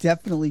want to crazy.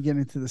 definitely get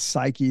into the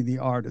psyche of the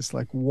artist.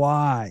 Like,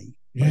 why?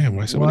 Yeah,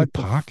 why so many what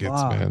the pockets,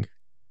 fuck? man?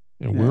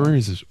 And Yeah. where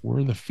is this? Where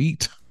are the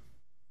feet?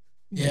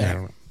 Yeah. I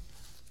don't know.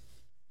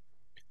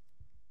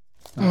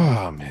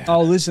 Oh man.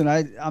 Oh, listen,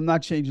 I'm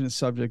not changing the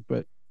subject,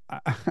 but I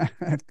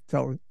have to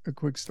tell a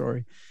quick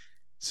story.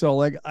 So,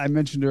 like I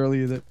mentioned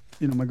earlier, that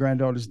my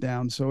granddaughter's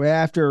down. So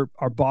after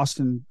our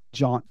Boston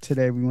jaunt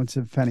today, we went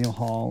to Faneuil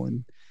Hall,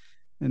 and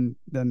and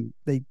then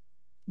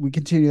we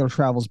continue our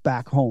travels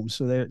back home.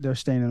 So they're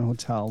staying in a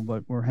hotel,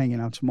 but we're hanging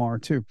out tomorrow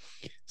too.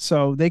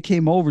 So they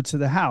came over to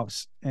the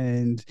house,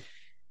 and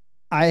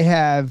I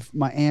have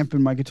my amp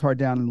and my guitar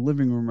down in the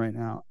living room right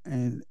now.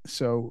 And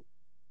so,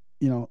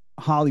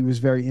 Holly was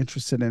very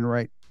interested in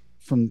right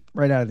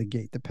out of the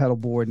gate, the pedal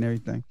board and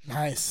everything.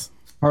 Nice.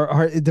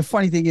 The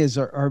funny thing is,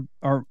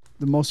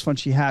 the most fun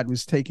she had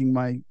was taking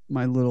my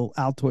little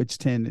Altoids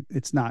tin.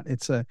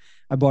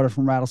 I bought it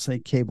from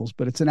Rattlesnake Cables,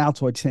 but it's an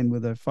Altoid tin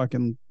with a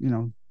fucking,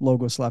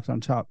 logo slapped on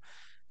top,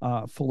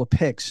 full of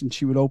picks. And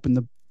she would open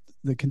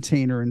the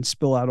container and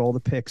spill out all the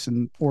picks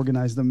and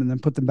organize them and then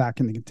put them back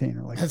in the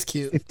container. Like, that's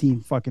cute.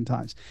 15 fucking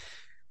times.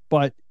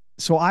 But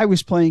so I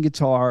was playing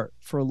guitar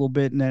for a little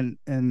bit, and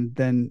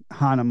then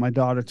Hannah, my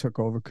daughter, took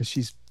over because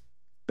she's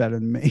better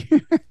than me.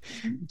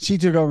 She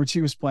took over and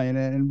she was playing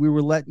it, and we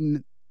were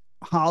letting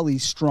Holly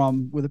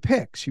strum with a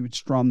pick. She would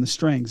strum the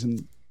strings,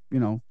 and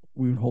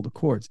we would hold the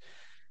chords.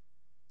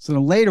 So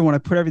then later, when I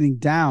put everything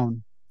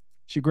down,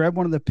 she grabbed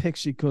one of the picks.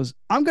 She goes,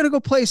 "I'm gonna go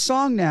play a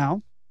song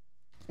now,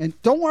 and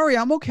don't worry,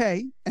 I'm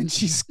okay." And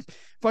she's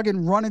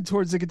fucking running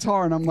towards the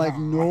guitar, and I'm like,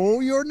 "No,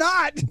 you're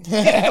not.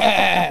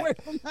 Get away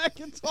from that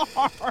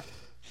guitar."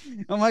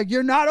 I'm like,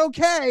 "You're not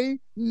okay.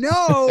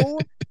 No."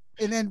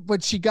 And then,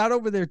 but she got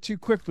over there too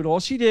quick. But all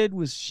she did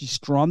was she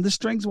strummed the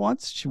strings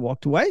once. She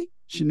walked away.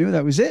 She knew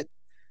that was it.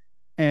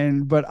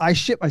 But I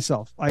shit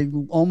myself. I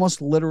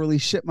almost literally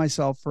shit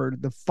myself for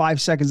the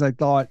 5 seconds I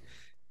thought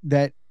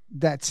that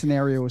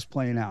scenario was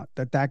playing out,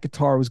 that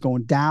guitar was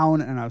going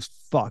down and I was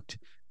fucked.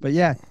 But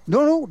yeah,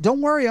 no,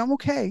 don't worry, I'm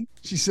okay,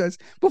 she says,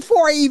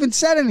 before I even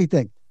said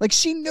anything. Like,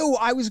 she knew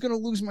I was going to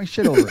lose my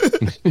shit over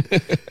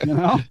it.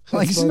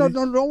 Like, no,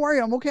 don't worry,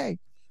 I'm okay.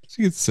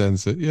 She could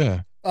sense it,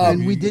 yeah.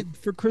 And we did,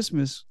 for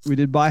Christmas, we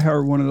did buy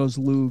her one of those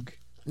Loog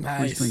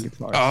nice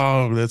guitars.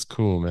 Oh, that's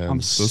cool, man. I'm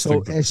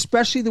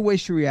especially the way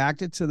she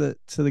reacted to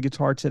the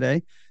guitar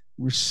today.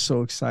 We're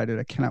so excited.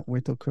 I cannot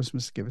wait till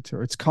Christmas to give it to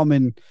her. It's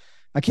coming.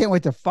 I can't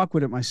wait to fuck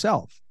with it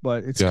myself,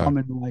 but it's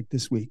coming like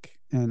this week,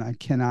 and I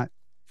cannot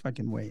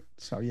fucking wait.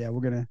 So yeah,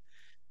 we're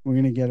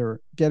gonna get her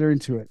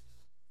into it.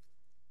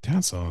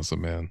 That's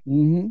awesome, man.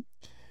 Mm-hmm.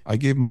 I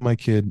gave my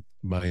kid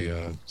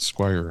my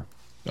Squire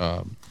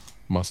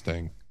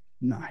Mustang.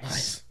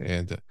 Nice.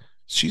 And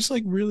she's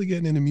like really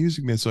getting into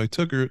music, man. So I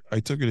took her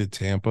to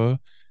Tampa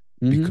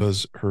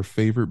because her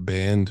favorite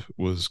band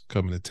was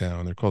coming to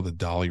town. They're called the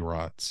Dolly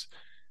Rots,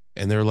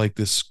 and they're like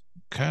this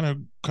kind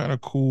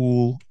of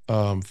cool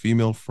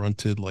female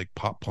fronted like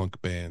pop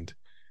punk band.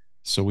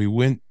 So we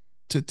went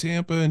to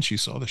Tampa and she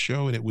saw the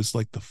show, and it was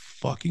like the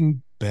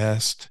fucking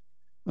best.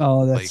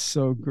 Oh, that's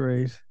so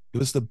great. It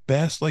was the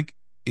best like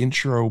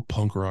intro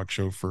punk rock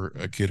show for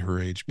a kid her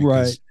age,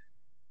 because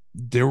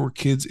there were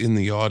kids in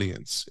the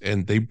audience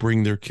and they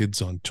bring their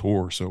kids on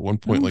tour. So at one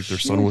point, their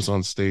son was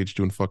on stage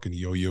doing fucking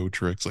yo-yo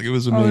tricks. Like, it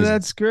was amazing. Oh,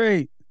 that's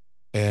great.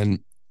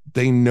 And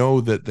they know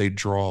that they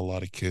draw a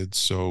lot of kids.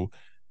 So,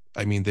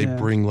 I mean, they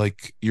bring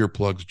like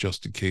earplugs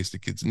just in case the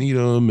kids need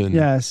them. And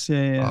yes.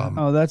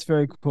 Oh, that's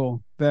very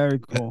cool. Very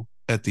cool.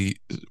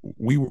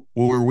 We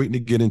were waiting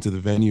to get into the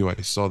venue. I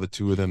saw the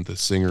two of them, the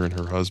singer and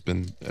her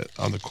husband,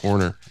 on the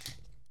corner.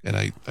 And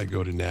I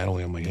go to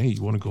Natalie. I'm like, "Hey,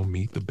 you want to go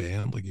meet the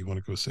band? Like, you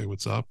want to go say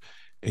what's up?"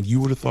 And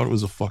you would have thought it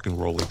was a fucking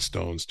Rolling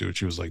Stones, dude.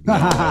 She was like, "No,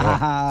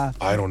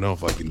 I don't know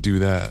if I can do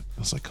that." I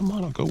was like, "Come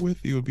on, I'll go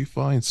with you. It'll be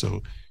fine."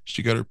 So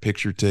she got her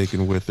picture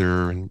taken with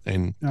her,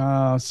 and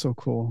oh, so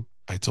cool.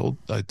 I told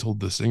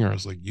the singer, I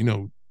was like,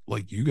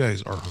 like, you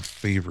guys are her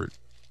favorite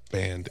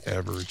band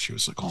ever. And she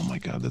was like, "Oh my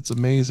God, that's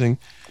amazing."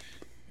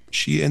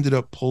 She ended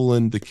up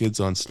pulling the kids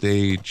on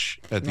stage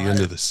at the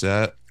end of the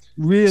set.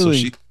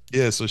 Really?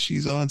 So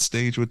she's on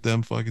stage with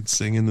them fucking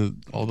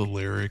singing all the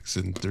lyrics,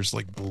 and there's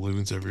like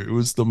balloons everywhere. It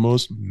was the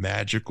most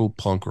magical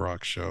punk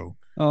rock show.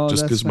 Oh,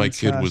 just because my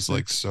kid was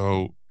like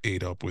so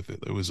ate up with it.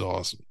 It was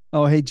awesome.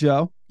 Oh, hey,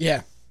 Joe.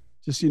 Yeah.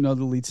 Just, the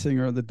lead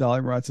singer of the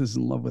Dolly Rots is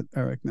in love with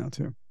Eric now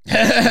too.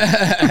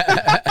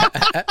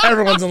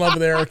 Everyone's in love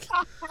with Eric.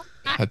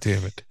 God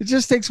damn it. It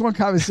just takes one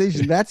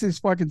conversation. That's his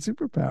fucking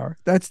superpower.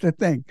 That's the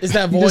thing. Is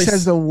that voice? He just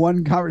has the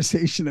one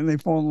conversation and they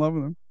fall in love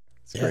with him.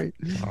 It's great.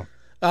 Wow.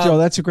 Joe,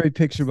 that's a great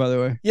picture, by the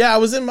way. Yeah, I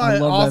was in my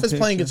office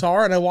playing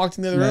guitar, and I walked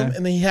in the other room,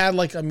 and then he had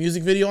like a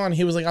music video on.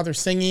 He was like out there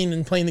singing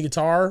and playing the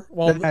guitar.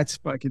 That's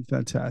fucking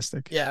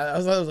fantastic. Yeah, that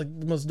was like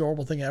the most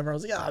adorable thing ever. I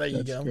was like, there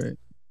you go. Great.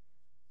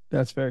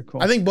 That's very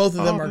cool. I think both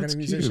of them are going to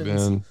be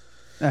musicians. Man.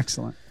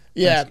 Excellent.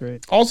 Yeah. That's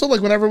great. Also,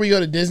 like whenever we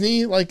go to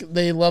Disney, like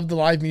they love the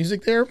live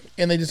music there,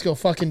 and they just go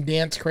fucking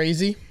dance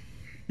crazy.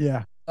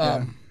 Yeah.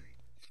 I'll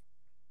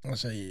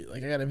show you.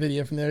 Like, I got a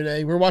video from the other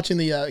day. We're watching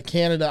the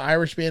Canada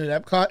Irish band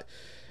at Epcot,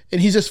 and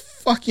he's just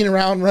fucking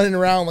around, running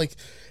around, like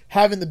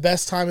having the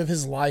best time of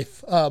his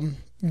life,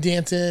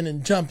 dancing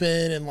and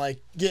jumping and like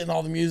getting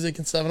all the music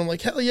and stuff. And I'm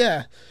like, hell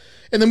yeah!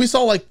 And then we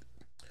saw like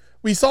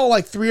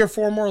 3 or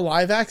 4 more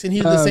live acts, and he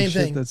did the same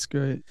thing. That's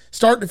great.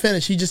 Start to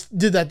finish, he just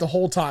did that the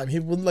whole time. He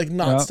would like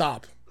not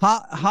stop.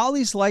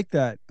 Holly's like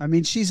that. I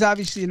mean, she's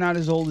obviously not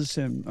as old as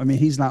him. I mean,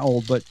 he's not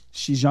old, but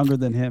she's younger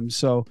than him.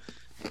 So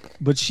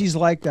but she's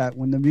like that.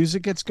 When the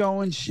music gets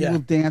going, she Yeah. will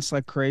dance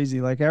like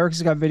crazy. Like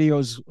Eric's got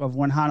videos of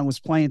when Hannah was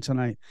playing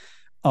tonight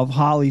of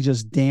Holly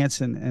just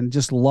dancing and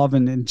just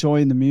loving,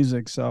 enjoying the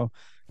music. So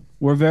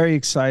we're very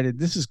excited.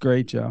 This is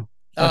great, Joe.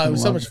 It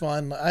was so love much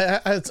fun.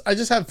 I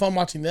just had fun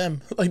watching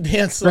them like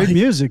dance. Great like,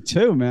 music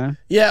too, man.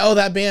 Yeah. Oh,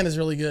 that band is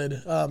really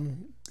good.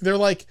 They're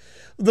like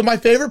my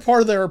favorite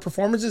part of their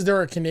performances.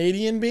 They're a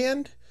Canadian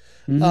band,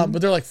 but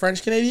they're like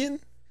French Canadian.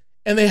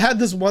 And they had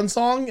this one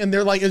song, and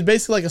they're like, it's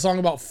basically like a song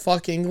about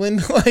fuck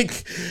England.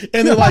 Like,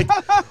 and they're like,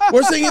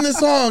 we're singing this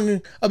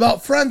song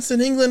about France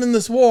and England in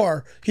this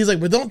war. He's like,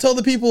 but don't tell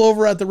the people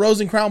over at the Rose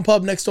and Crown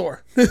pub next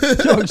door.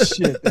 Oh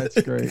shit, that's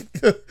great.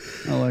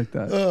 I like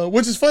that.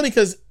 Which is funny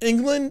because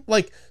England,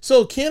 like,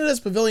 so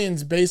Canada's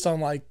pavilion's based on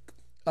like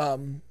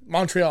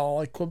Montreal,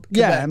 like Quebec.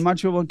 Yeah, in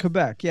Montreal and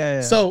Quebec. Yeah.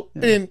 So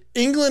in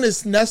England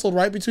is nestled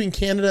right between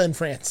Canada and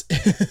France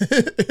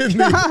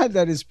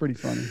That is pretty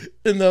funny.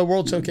 in the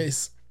World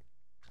Showcase.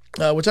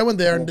 Which I went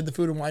there and did the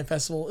Food and Wine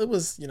Festival. It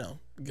was,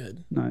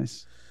 good.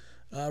 Nice.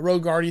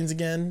 Road Guardians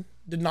again.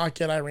 Did not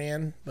get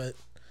Iran, but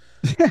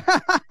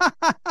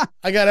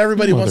I got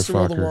Everybody Wants to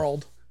Rule the Motherfucker.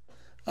 World.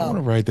 I want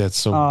to write that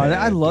so bad.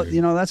 I love,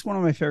 dude. that's one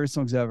of my favorite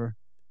songs ever.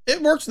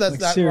 It works that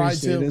Like, ride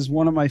seriously, too. it is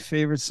one of my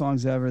favorite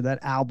songs ever. That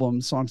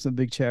album, Songs of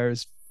the Big Chair,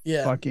 is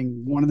Yeah.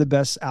 fucking one of the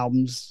best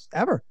albums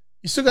ever.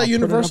 You still got I'll put it up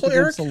Universal,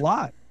 Eric? against a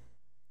lot.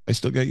 I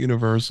still got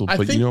Universal, I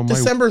but think my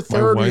December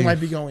 3rd we wife- might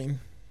be going.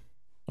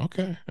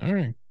 Okay, all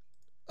right.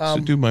 So,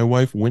 Um, dude, my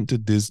wife went to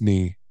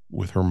Disney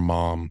with her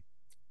mom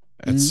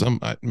at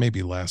Mhm.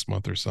 maybe last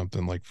month or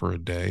something, like for a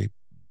day,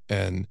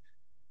 and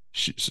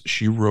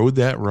she rode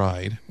that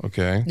ride.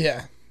 Okay,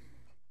 yeah.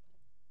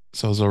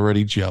 so I was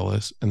already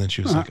jealous, and then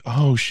she was like,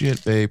 "Oh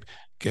shit, babe,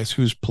 guess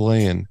who's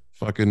playing?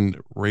 Fucking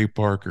Ray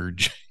Parker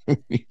Jr.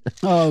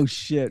 Oh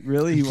shit,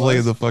 really? He playing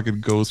was? the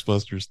fucking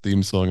Ghostbusters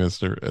theme song as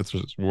they're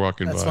just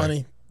walking That's by."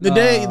 funny. The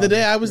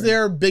day I was great.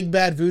 there, Big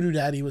Bad Voodoo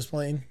Daddy was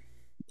playing.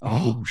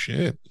 Oh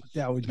shit,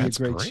 That would be that's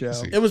a great crazy.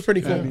 show. It was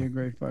pretty That'd be cool. a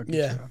great fucking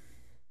Yeah. show.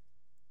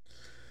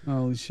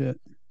 Holy shit.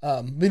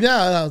 But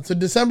yeah, no, so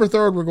December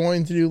 3rd we're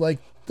going to do like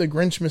the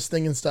Grinchmas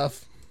thing and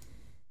stuff.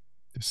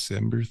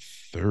 December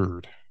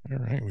 3rd. All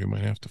right, we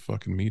might have to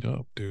fucking meet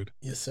up, dude.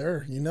 Yes,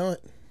 sir. You know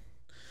it.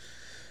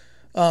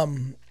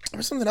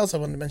 There's something else I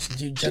wanted to mention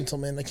to you,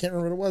 gentlemen. I can't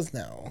remember what it was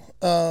now.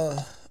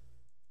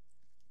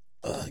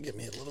 Give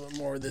me a little bit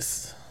more of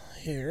this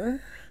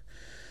here.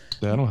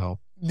 That'll help.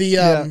 The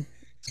Yeah.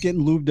 It's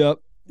getting lubed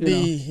up. my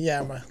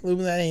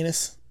lubing that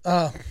anus.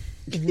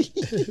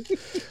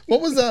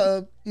 What was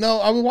no,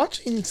 I was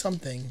watching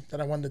something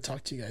that I wanted to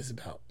talk to you guys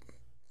about.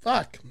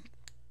 Fuck.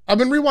 I've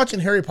been rewatching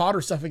Harry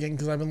Potter stuff again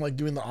because I've been like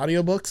doing the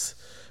audiobooks,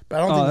 but I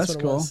don't think that's that's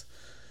what cool. it was.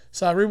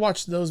 So I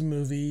rewatched those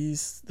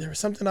movies. There was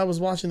something I was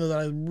watching though that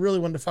I really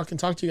wanted to fucking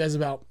talk to you guys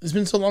about. It's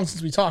been so long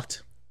since we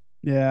talked.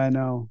 Yeah, I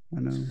know.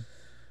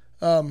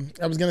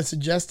 I was gonna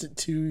suggest it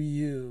to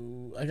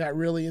you. I got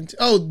really into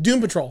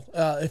Doom Patrol.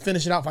 I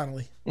finished it out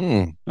finally.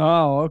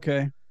 Oh,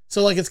 okay.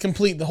 So like it's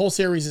complete. The whole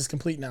series is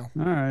complete now.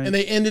 All right. And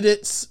they ended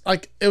it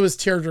like it was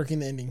tear jerking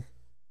the ending.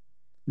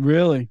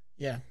 Really?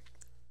 Yeah.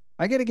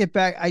 I got to get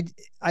back.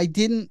 I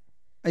didn't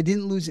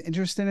lose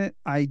interest in it.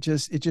 It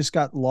just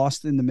got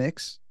lost in the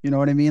mix. You know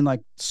what I mean? Like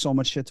so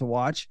much shit to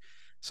watch.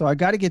 So I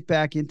got to get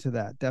back into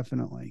that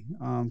definitely.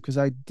 Cause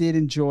I did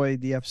enjoy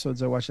the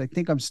episodes I watched. I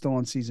think I'm still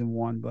on season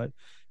 1, but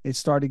it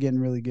started getting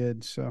really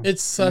good. So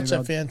It's such maybe a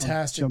I'll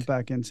fantastic. jump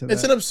back into that.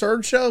 It's an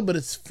absurd show, but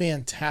it's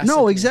fantastic.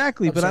 No,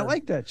 exactly. But I Absurd.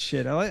 like that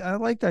shit. I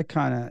like that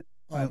kind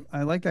of,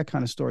 I like that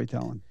kind of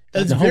storytelling.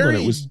 And it's Hold on,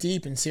 very it was-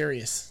 deep and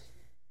serious.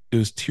 It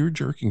was tear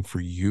jerking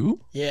for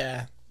you?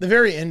 Yeah. The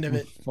very end of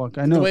it. Fuck,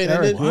 I know. way it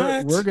Eric,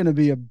 ended. we're going to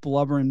be a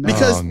blubbering mess.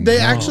 Because Oh, they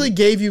no. actually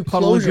gave you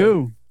Puddle of closure.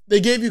 goo. They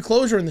gave you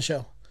closure in the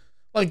show.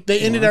 Like they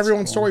ended Well, that's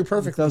everyone's cool. story It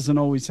perfectly. doesn't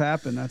always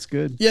happen. That's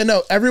good. Yeah,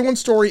 no, everyone's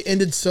story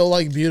ended so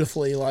like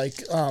beautifully, like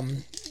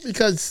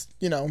because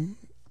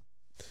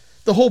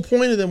the whole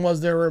point of them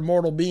was they were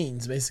immortal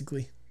beings,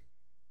 basically,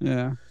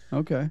 Yeah.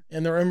 Okay.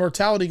 and their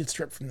immortality gets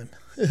stripped from them,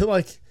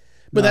 like,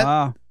 but that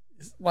Ah,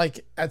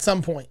 like at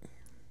some point,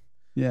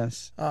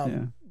 yes.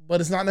 Yeah.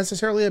 but it's not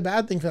necessarily a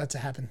bad thing for that to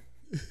happen.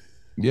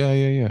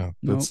 Yeah.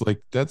 Nope. That's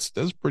like that's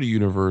pretty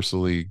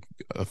universally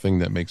a thing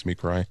that makes me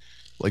cry.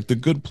 Like The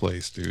Good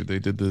Place, dude. They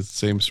did the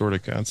same sort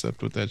of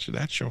concept with that show.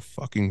 That show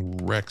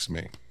fucking wrecks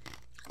me.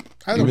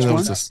 I Even don't though know.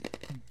 it's just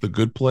The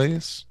Good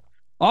Place.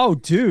 Oh,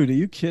 dude, are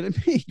you kidding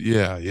me?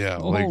 Yeah.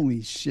 Like,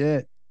 Holy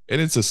shit. and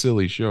it's a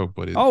silly show,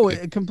 but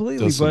it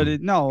Completely. does But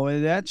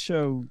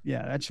some-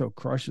 that show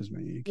crushes me.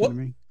 Are you kidding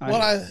me?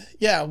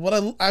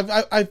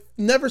 I've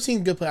never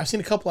seen Good Play. I've seen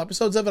a couple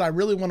episodes of it. I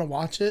really want to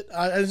watch it.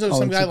 I just know Oh,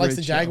 some it's guy a likes great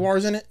the show.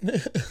 Jaguars in it.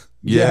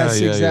 yeah,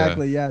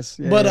 exactly. Yes.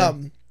 Yeah, But yeah.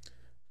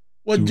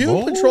 what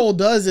Duval? Doom Patrol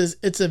does is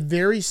it's a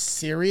very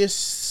serious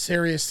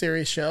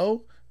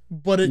show,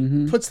 but it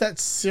Mhm. puts that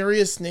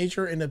serious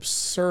nature in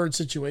absurd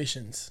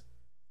situations.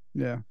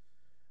 Yeah.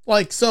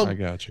 Like so, I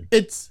got you.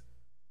 it's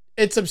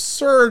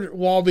absurd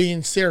while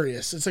being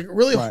serious. It's like a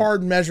really Right.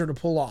 hard measure to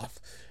pull off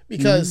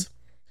because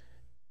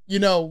you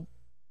know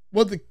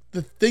what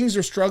the things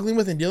they're struggling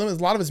with and dealing with,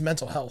 a lot of it's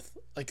mental health.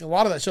 Like a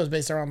lot of that show is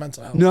based around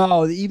mental health.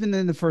 No, even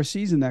in the first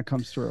season that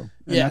comes through.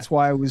 And Yeah. that's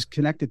why I was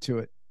connected to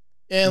it.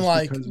 And Just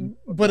like, because of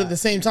but at that. the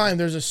same time,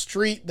 there's a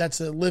street that's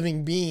a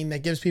living being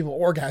that gives people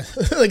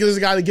orgasms. Like there's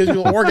a guy that gives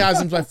people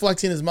orgasms by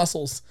flexing his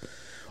muscles,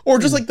 or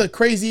just like the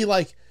crazy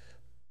like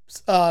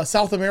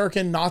South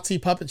American Nazi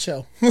puppet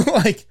show.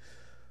 Like,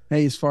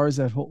 Hey, as far as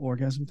that whole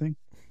orgasm thing,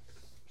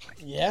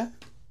 yeah,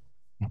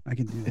 I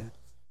can do that.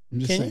 I'm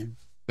just Can you? saying.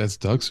 That's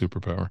Doug's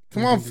superpower.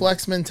 come on,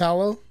 Flex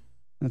Mentalo.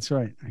 That's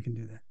right. I can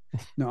do that.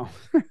 No.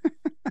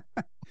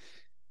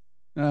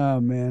 Oh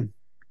man.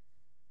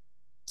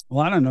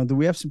 Well, I don't know. Do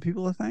we have some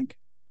people to thank?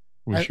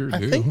 We I, sure I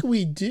do. think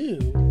we do.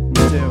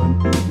 We do.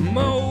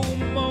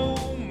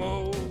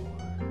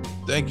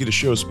 Thank you to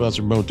show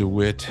sponsor Mo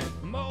DeWitt.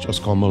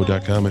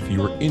 JustCallMo.com. If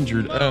you are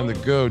injured on the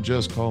go,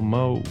 just call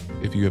Mo.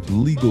 If you have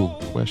legal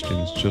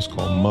questions, just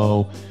call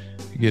Mo.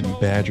 You're getting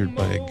badgered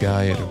by a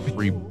guy at a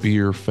free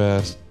beer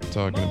fest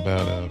talking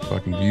about a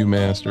fucking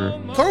Viewmaster.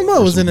 Carl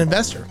Mo is an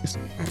investor.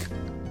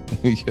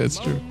 Yeah, it's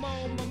true.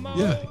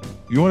 Yeah.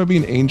 You want to be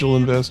an angel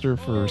investor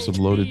for some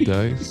loaded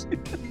dice?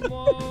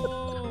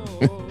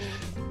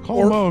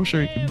 Call Mo. I'm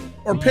sure you can.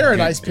 Or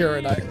paradise. A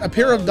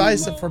pair of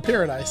dice for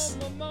paradise.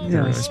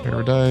 Paradise,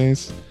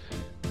 Paradise.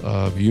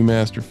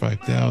 Viewmaster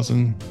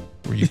 5000,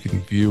 where you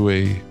can view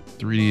a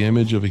 3D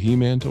image of a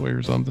He-Man toy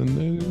or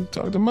something.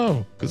 Talk to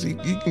Mo, because he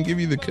can give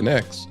you the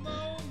connects.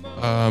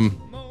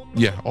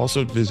 Yeah,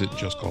 also visit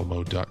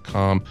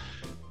justcallmo.com.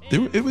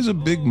 It was a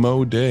big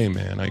Mo day,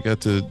 man. I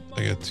got to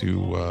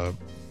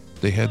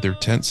they had their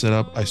tent set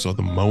up. I saw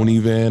the Moni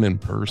van in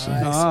person.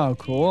 Nice. Oh,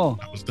 cool.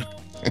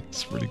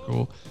 It's pretty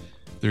cool.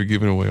 They're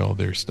giving away all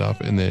their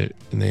stuff, and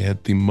they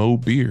had the Mo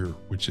beer,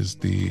 which is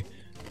the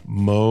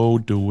Mo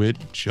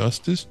DeWitt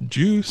Justice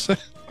Juice.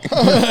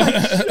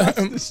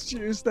 This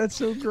juice, that's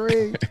so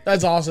great.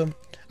 That's awesome.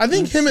 I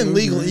think That's him and so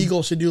Legal great.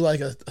 Eagle should do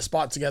like a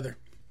spot together.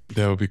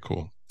 That would be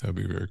cool. That would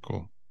be very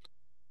cool.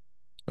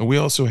 And we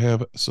also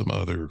have some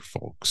other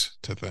folks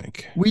to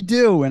thank. We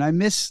do, and I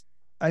miss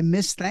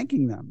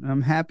thanking them. And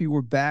I'm happy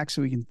we're back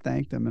so we can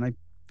thank them. And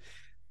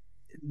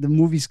the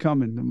movie's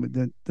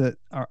coming.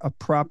 A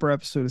proper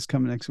episode is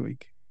coming next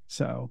week.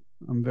 So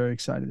I'm very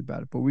excited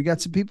about it. But we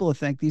got some people to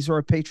thank. These are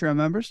our Patreon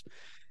members.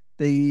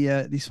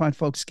 These fine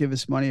folks give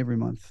us money every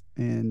month,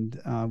 and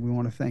we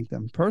want to thank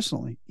them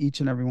personally, each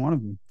and every one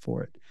of them,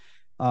 for it.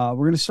 We're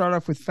going to start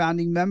off with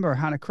founding member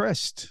Hannah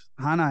Christ.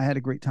 Hannah, I had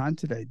a great time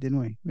today, didn't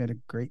we? We had a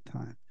great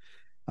time.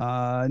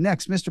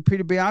 Next, Mr.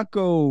 Peter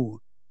Bianco.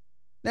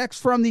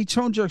 Next, from the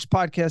Tone Jerks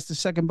podcast, the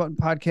Second Button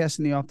podcast,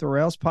 and the Off the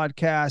Rails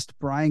podcast,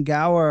 Brian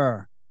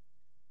Gower.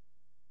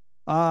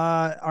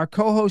 Our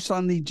co-host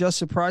on the Just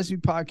Surprise Me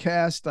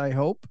podcast, I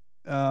hope,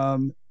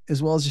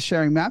 as well as the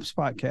Sharing Maps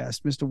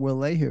podcast, Mr. Will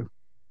Leahy.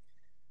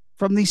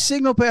 From the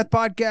Signal Path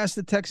podcast,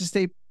 the Texas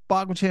State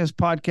Boggle Champs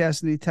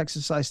podcast, and the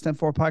Texas Size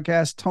 10-4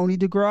 podcast, Tony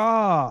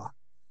DeGraw.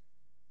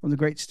 From the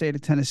great state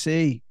of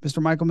Tennessee, Mr.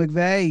 Michael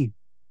McVeigh.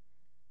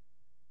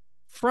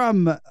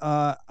 From,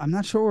 I'm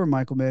not sure where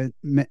Michael Van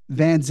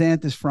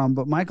Zant is from,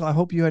 but Michael, I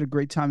hope you had a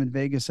great time in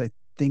Vegas. I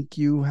think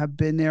you have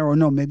been there, or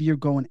no, maybe you're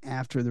going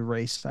after the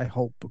race. I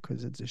hope,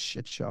 because it's a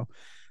shit show.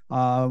 We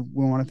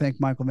want to thank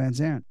Michael Van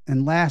Zant.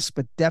 And last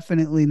but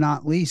definitely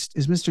not least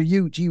is Mr.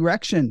 U.G.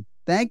 Rection.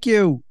 Thank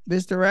you,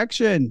 Mr.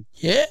 Rection.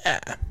 Yeah.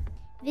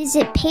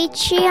 Visit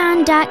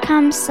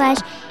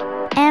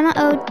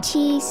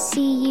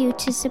patreon.com/MOTCU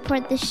to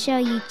support the show,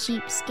 you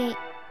cheapskate.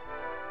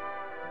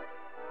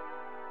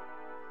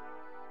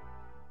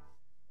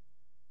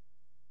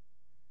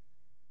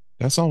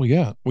 That's all we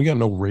got. We got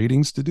no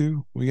ratings to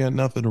do. We got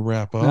nothing to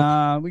wrap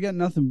up. We got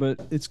nothing, but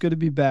it's good to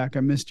be back.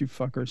 I missed you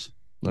fuckers.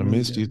 I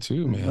missed you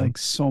too, man. Like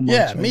so much.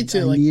 Yeah, me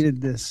too. I Like-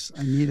 needed this.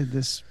 I needed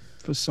this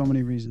for so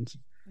many reasons.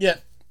 Yeah.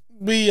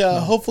 We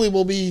hopefully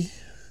will be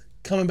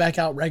coming back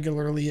out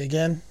regularly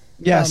again.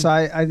 Yes,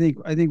 I think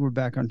we're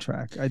back on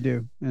track. I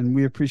do, and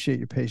we appreciate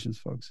your patience,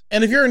 folks.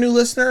 And if you're a new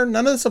listener,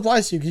 none of this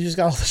applies to you because you just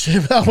got all the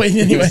shit about waiting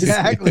anyways.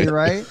 Exactly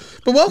right.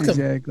 But welcome.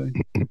 Exactly.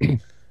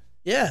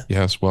 Yeah.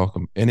 Yes,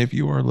 welcome. And if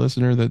you are a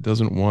listener that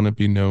doesn't want to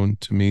be known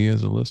to me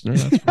as a listener,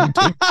 that's fine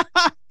too.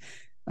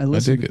 I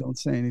listen, dig but it. don't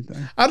say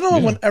anything. I don't know.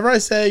 Yeah. Whenever I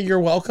say you're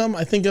welcome,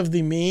 I think of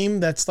the meme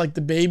that's like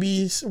the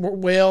baby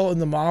whale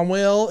and the mom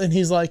whale, and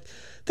he's like,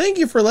 "Thank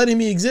you for letting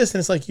me exist," and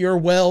it's like, "You're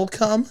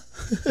welcome."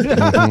 Like,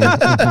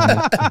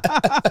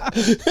 I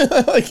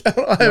don't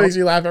know, it makes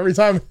me laugh every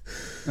time.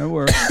 That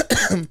works.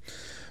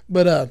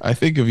 But I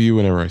think of you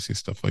whenever I see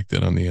stuff like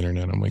that on the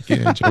internet. I'm like,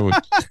 yeah, Joe would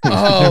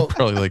Oh.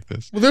 probably like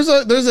this. well, there's a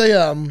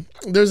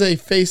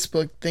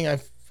Facebook thing I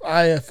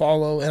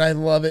follow and I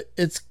love it.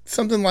 It's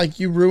something like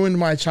 "You ruined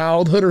my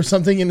childhood" or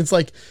something, and it's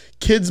like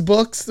kids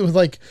books with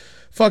like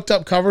fucked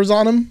up covers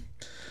on them.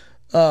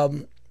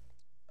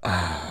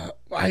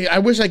 I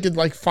wish I could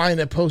like find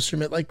a post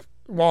from it like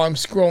while I'm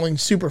scrolling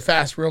super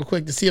fast real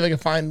quick to see if I can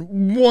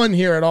find one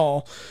here at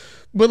all.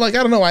 But like,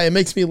 I don't know why it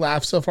makes me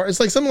laugh so far.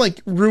 It's like something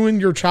like "ruined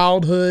your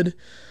childhood."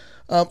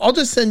 I'll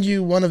just send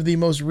you one of the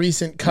most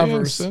recent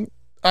covers. Yeah,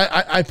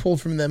 I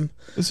pulled from them.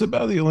 It's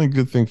about the only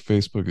good thing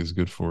Facebook is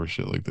good for,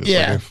 shit like this. Yeah.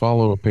 Like I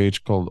follow a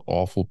page called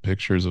Awful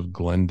Pictures of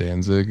Glenn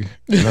Danzig.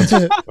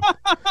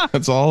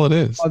 That's all it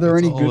is. Are there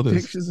That's any all good it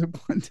is. pictures of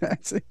Glenn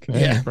Danzig?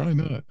 Yeah. Probably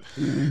not.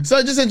 So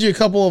I just sent you a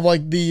couple of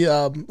like the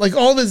like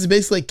all this is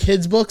basically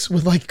kids books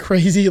with like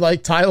crazy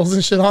like titles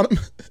and shit on them.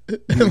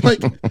 And like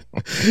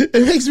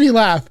it makes me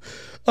laugh.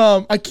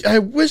 I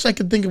wish I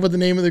could think of what the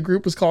name of the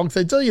group was called,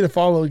 because I tell you to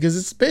follow, because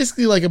it's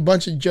basically like a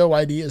bunch of Joe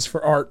ideas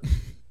for art.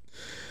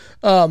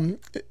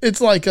 It's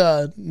like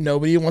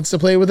nobody wants to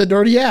play with a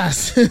dirty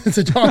ass. It's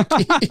a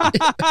donkey.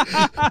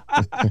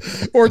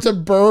 Or it's a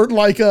bird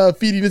like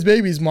feeding his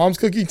babies. Mom's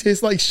cooking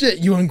tastes like shit,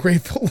 you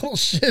ungrateful little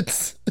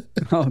shits.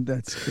 Oh,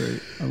 that's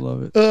great. I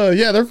love it.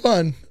 Yeah, they're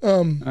fun.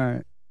 All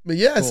right. But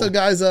yeah, Cool. so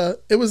guys,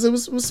 it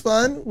was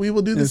fun. We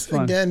will do this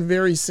fun. again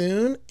very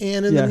soon.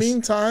 And in the Yes.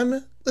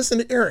 meantime, listen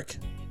to Eric.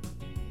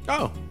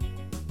 Oh,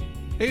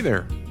 hey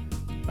there.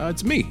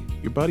 It's me,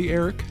 your buddy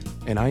Eric,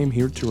 and I am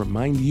here to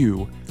remind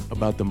you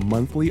about the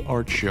monthly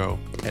art show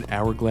at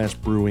Hourglass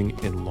Brewing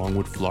in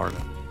Longwood,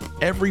 Florida.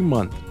 Every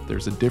month,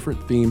 there's a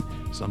different theme,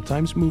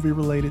 sometimes movie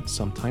related,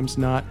 sometimes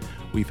not.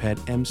 We've had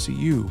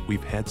MCU,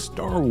 we've had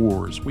Star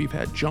Wars, we've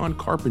had John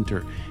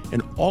Carpenter,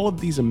 and all of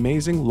these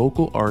amazing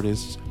local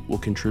artists will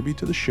contribute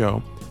to the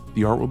show.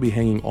 The art will be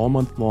hanging all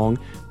month long,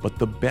 but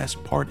the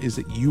best part is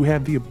that you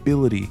have the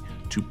ability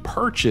to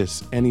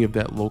purchase any of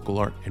that local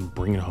art and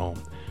bring it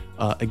home.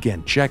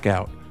 Again, check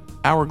out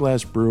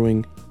Hourglass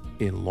Brewing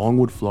in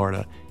Longwood,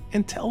 Florida,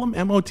 and tell them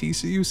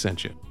MOTCU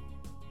sent you.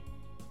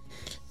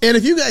 And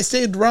if you guys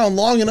stayed around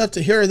long enough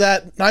to hear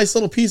that nice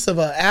little piece of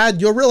an ad,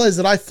 you'll realize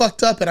that I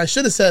fucked up and I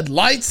should have said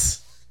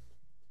lights.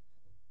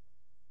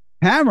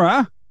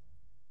 Camera.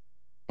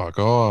 Fuck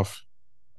off.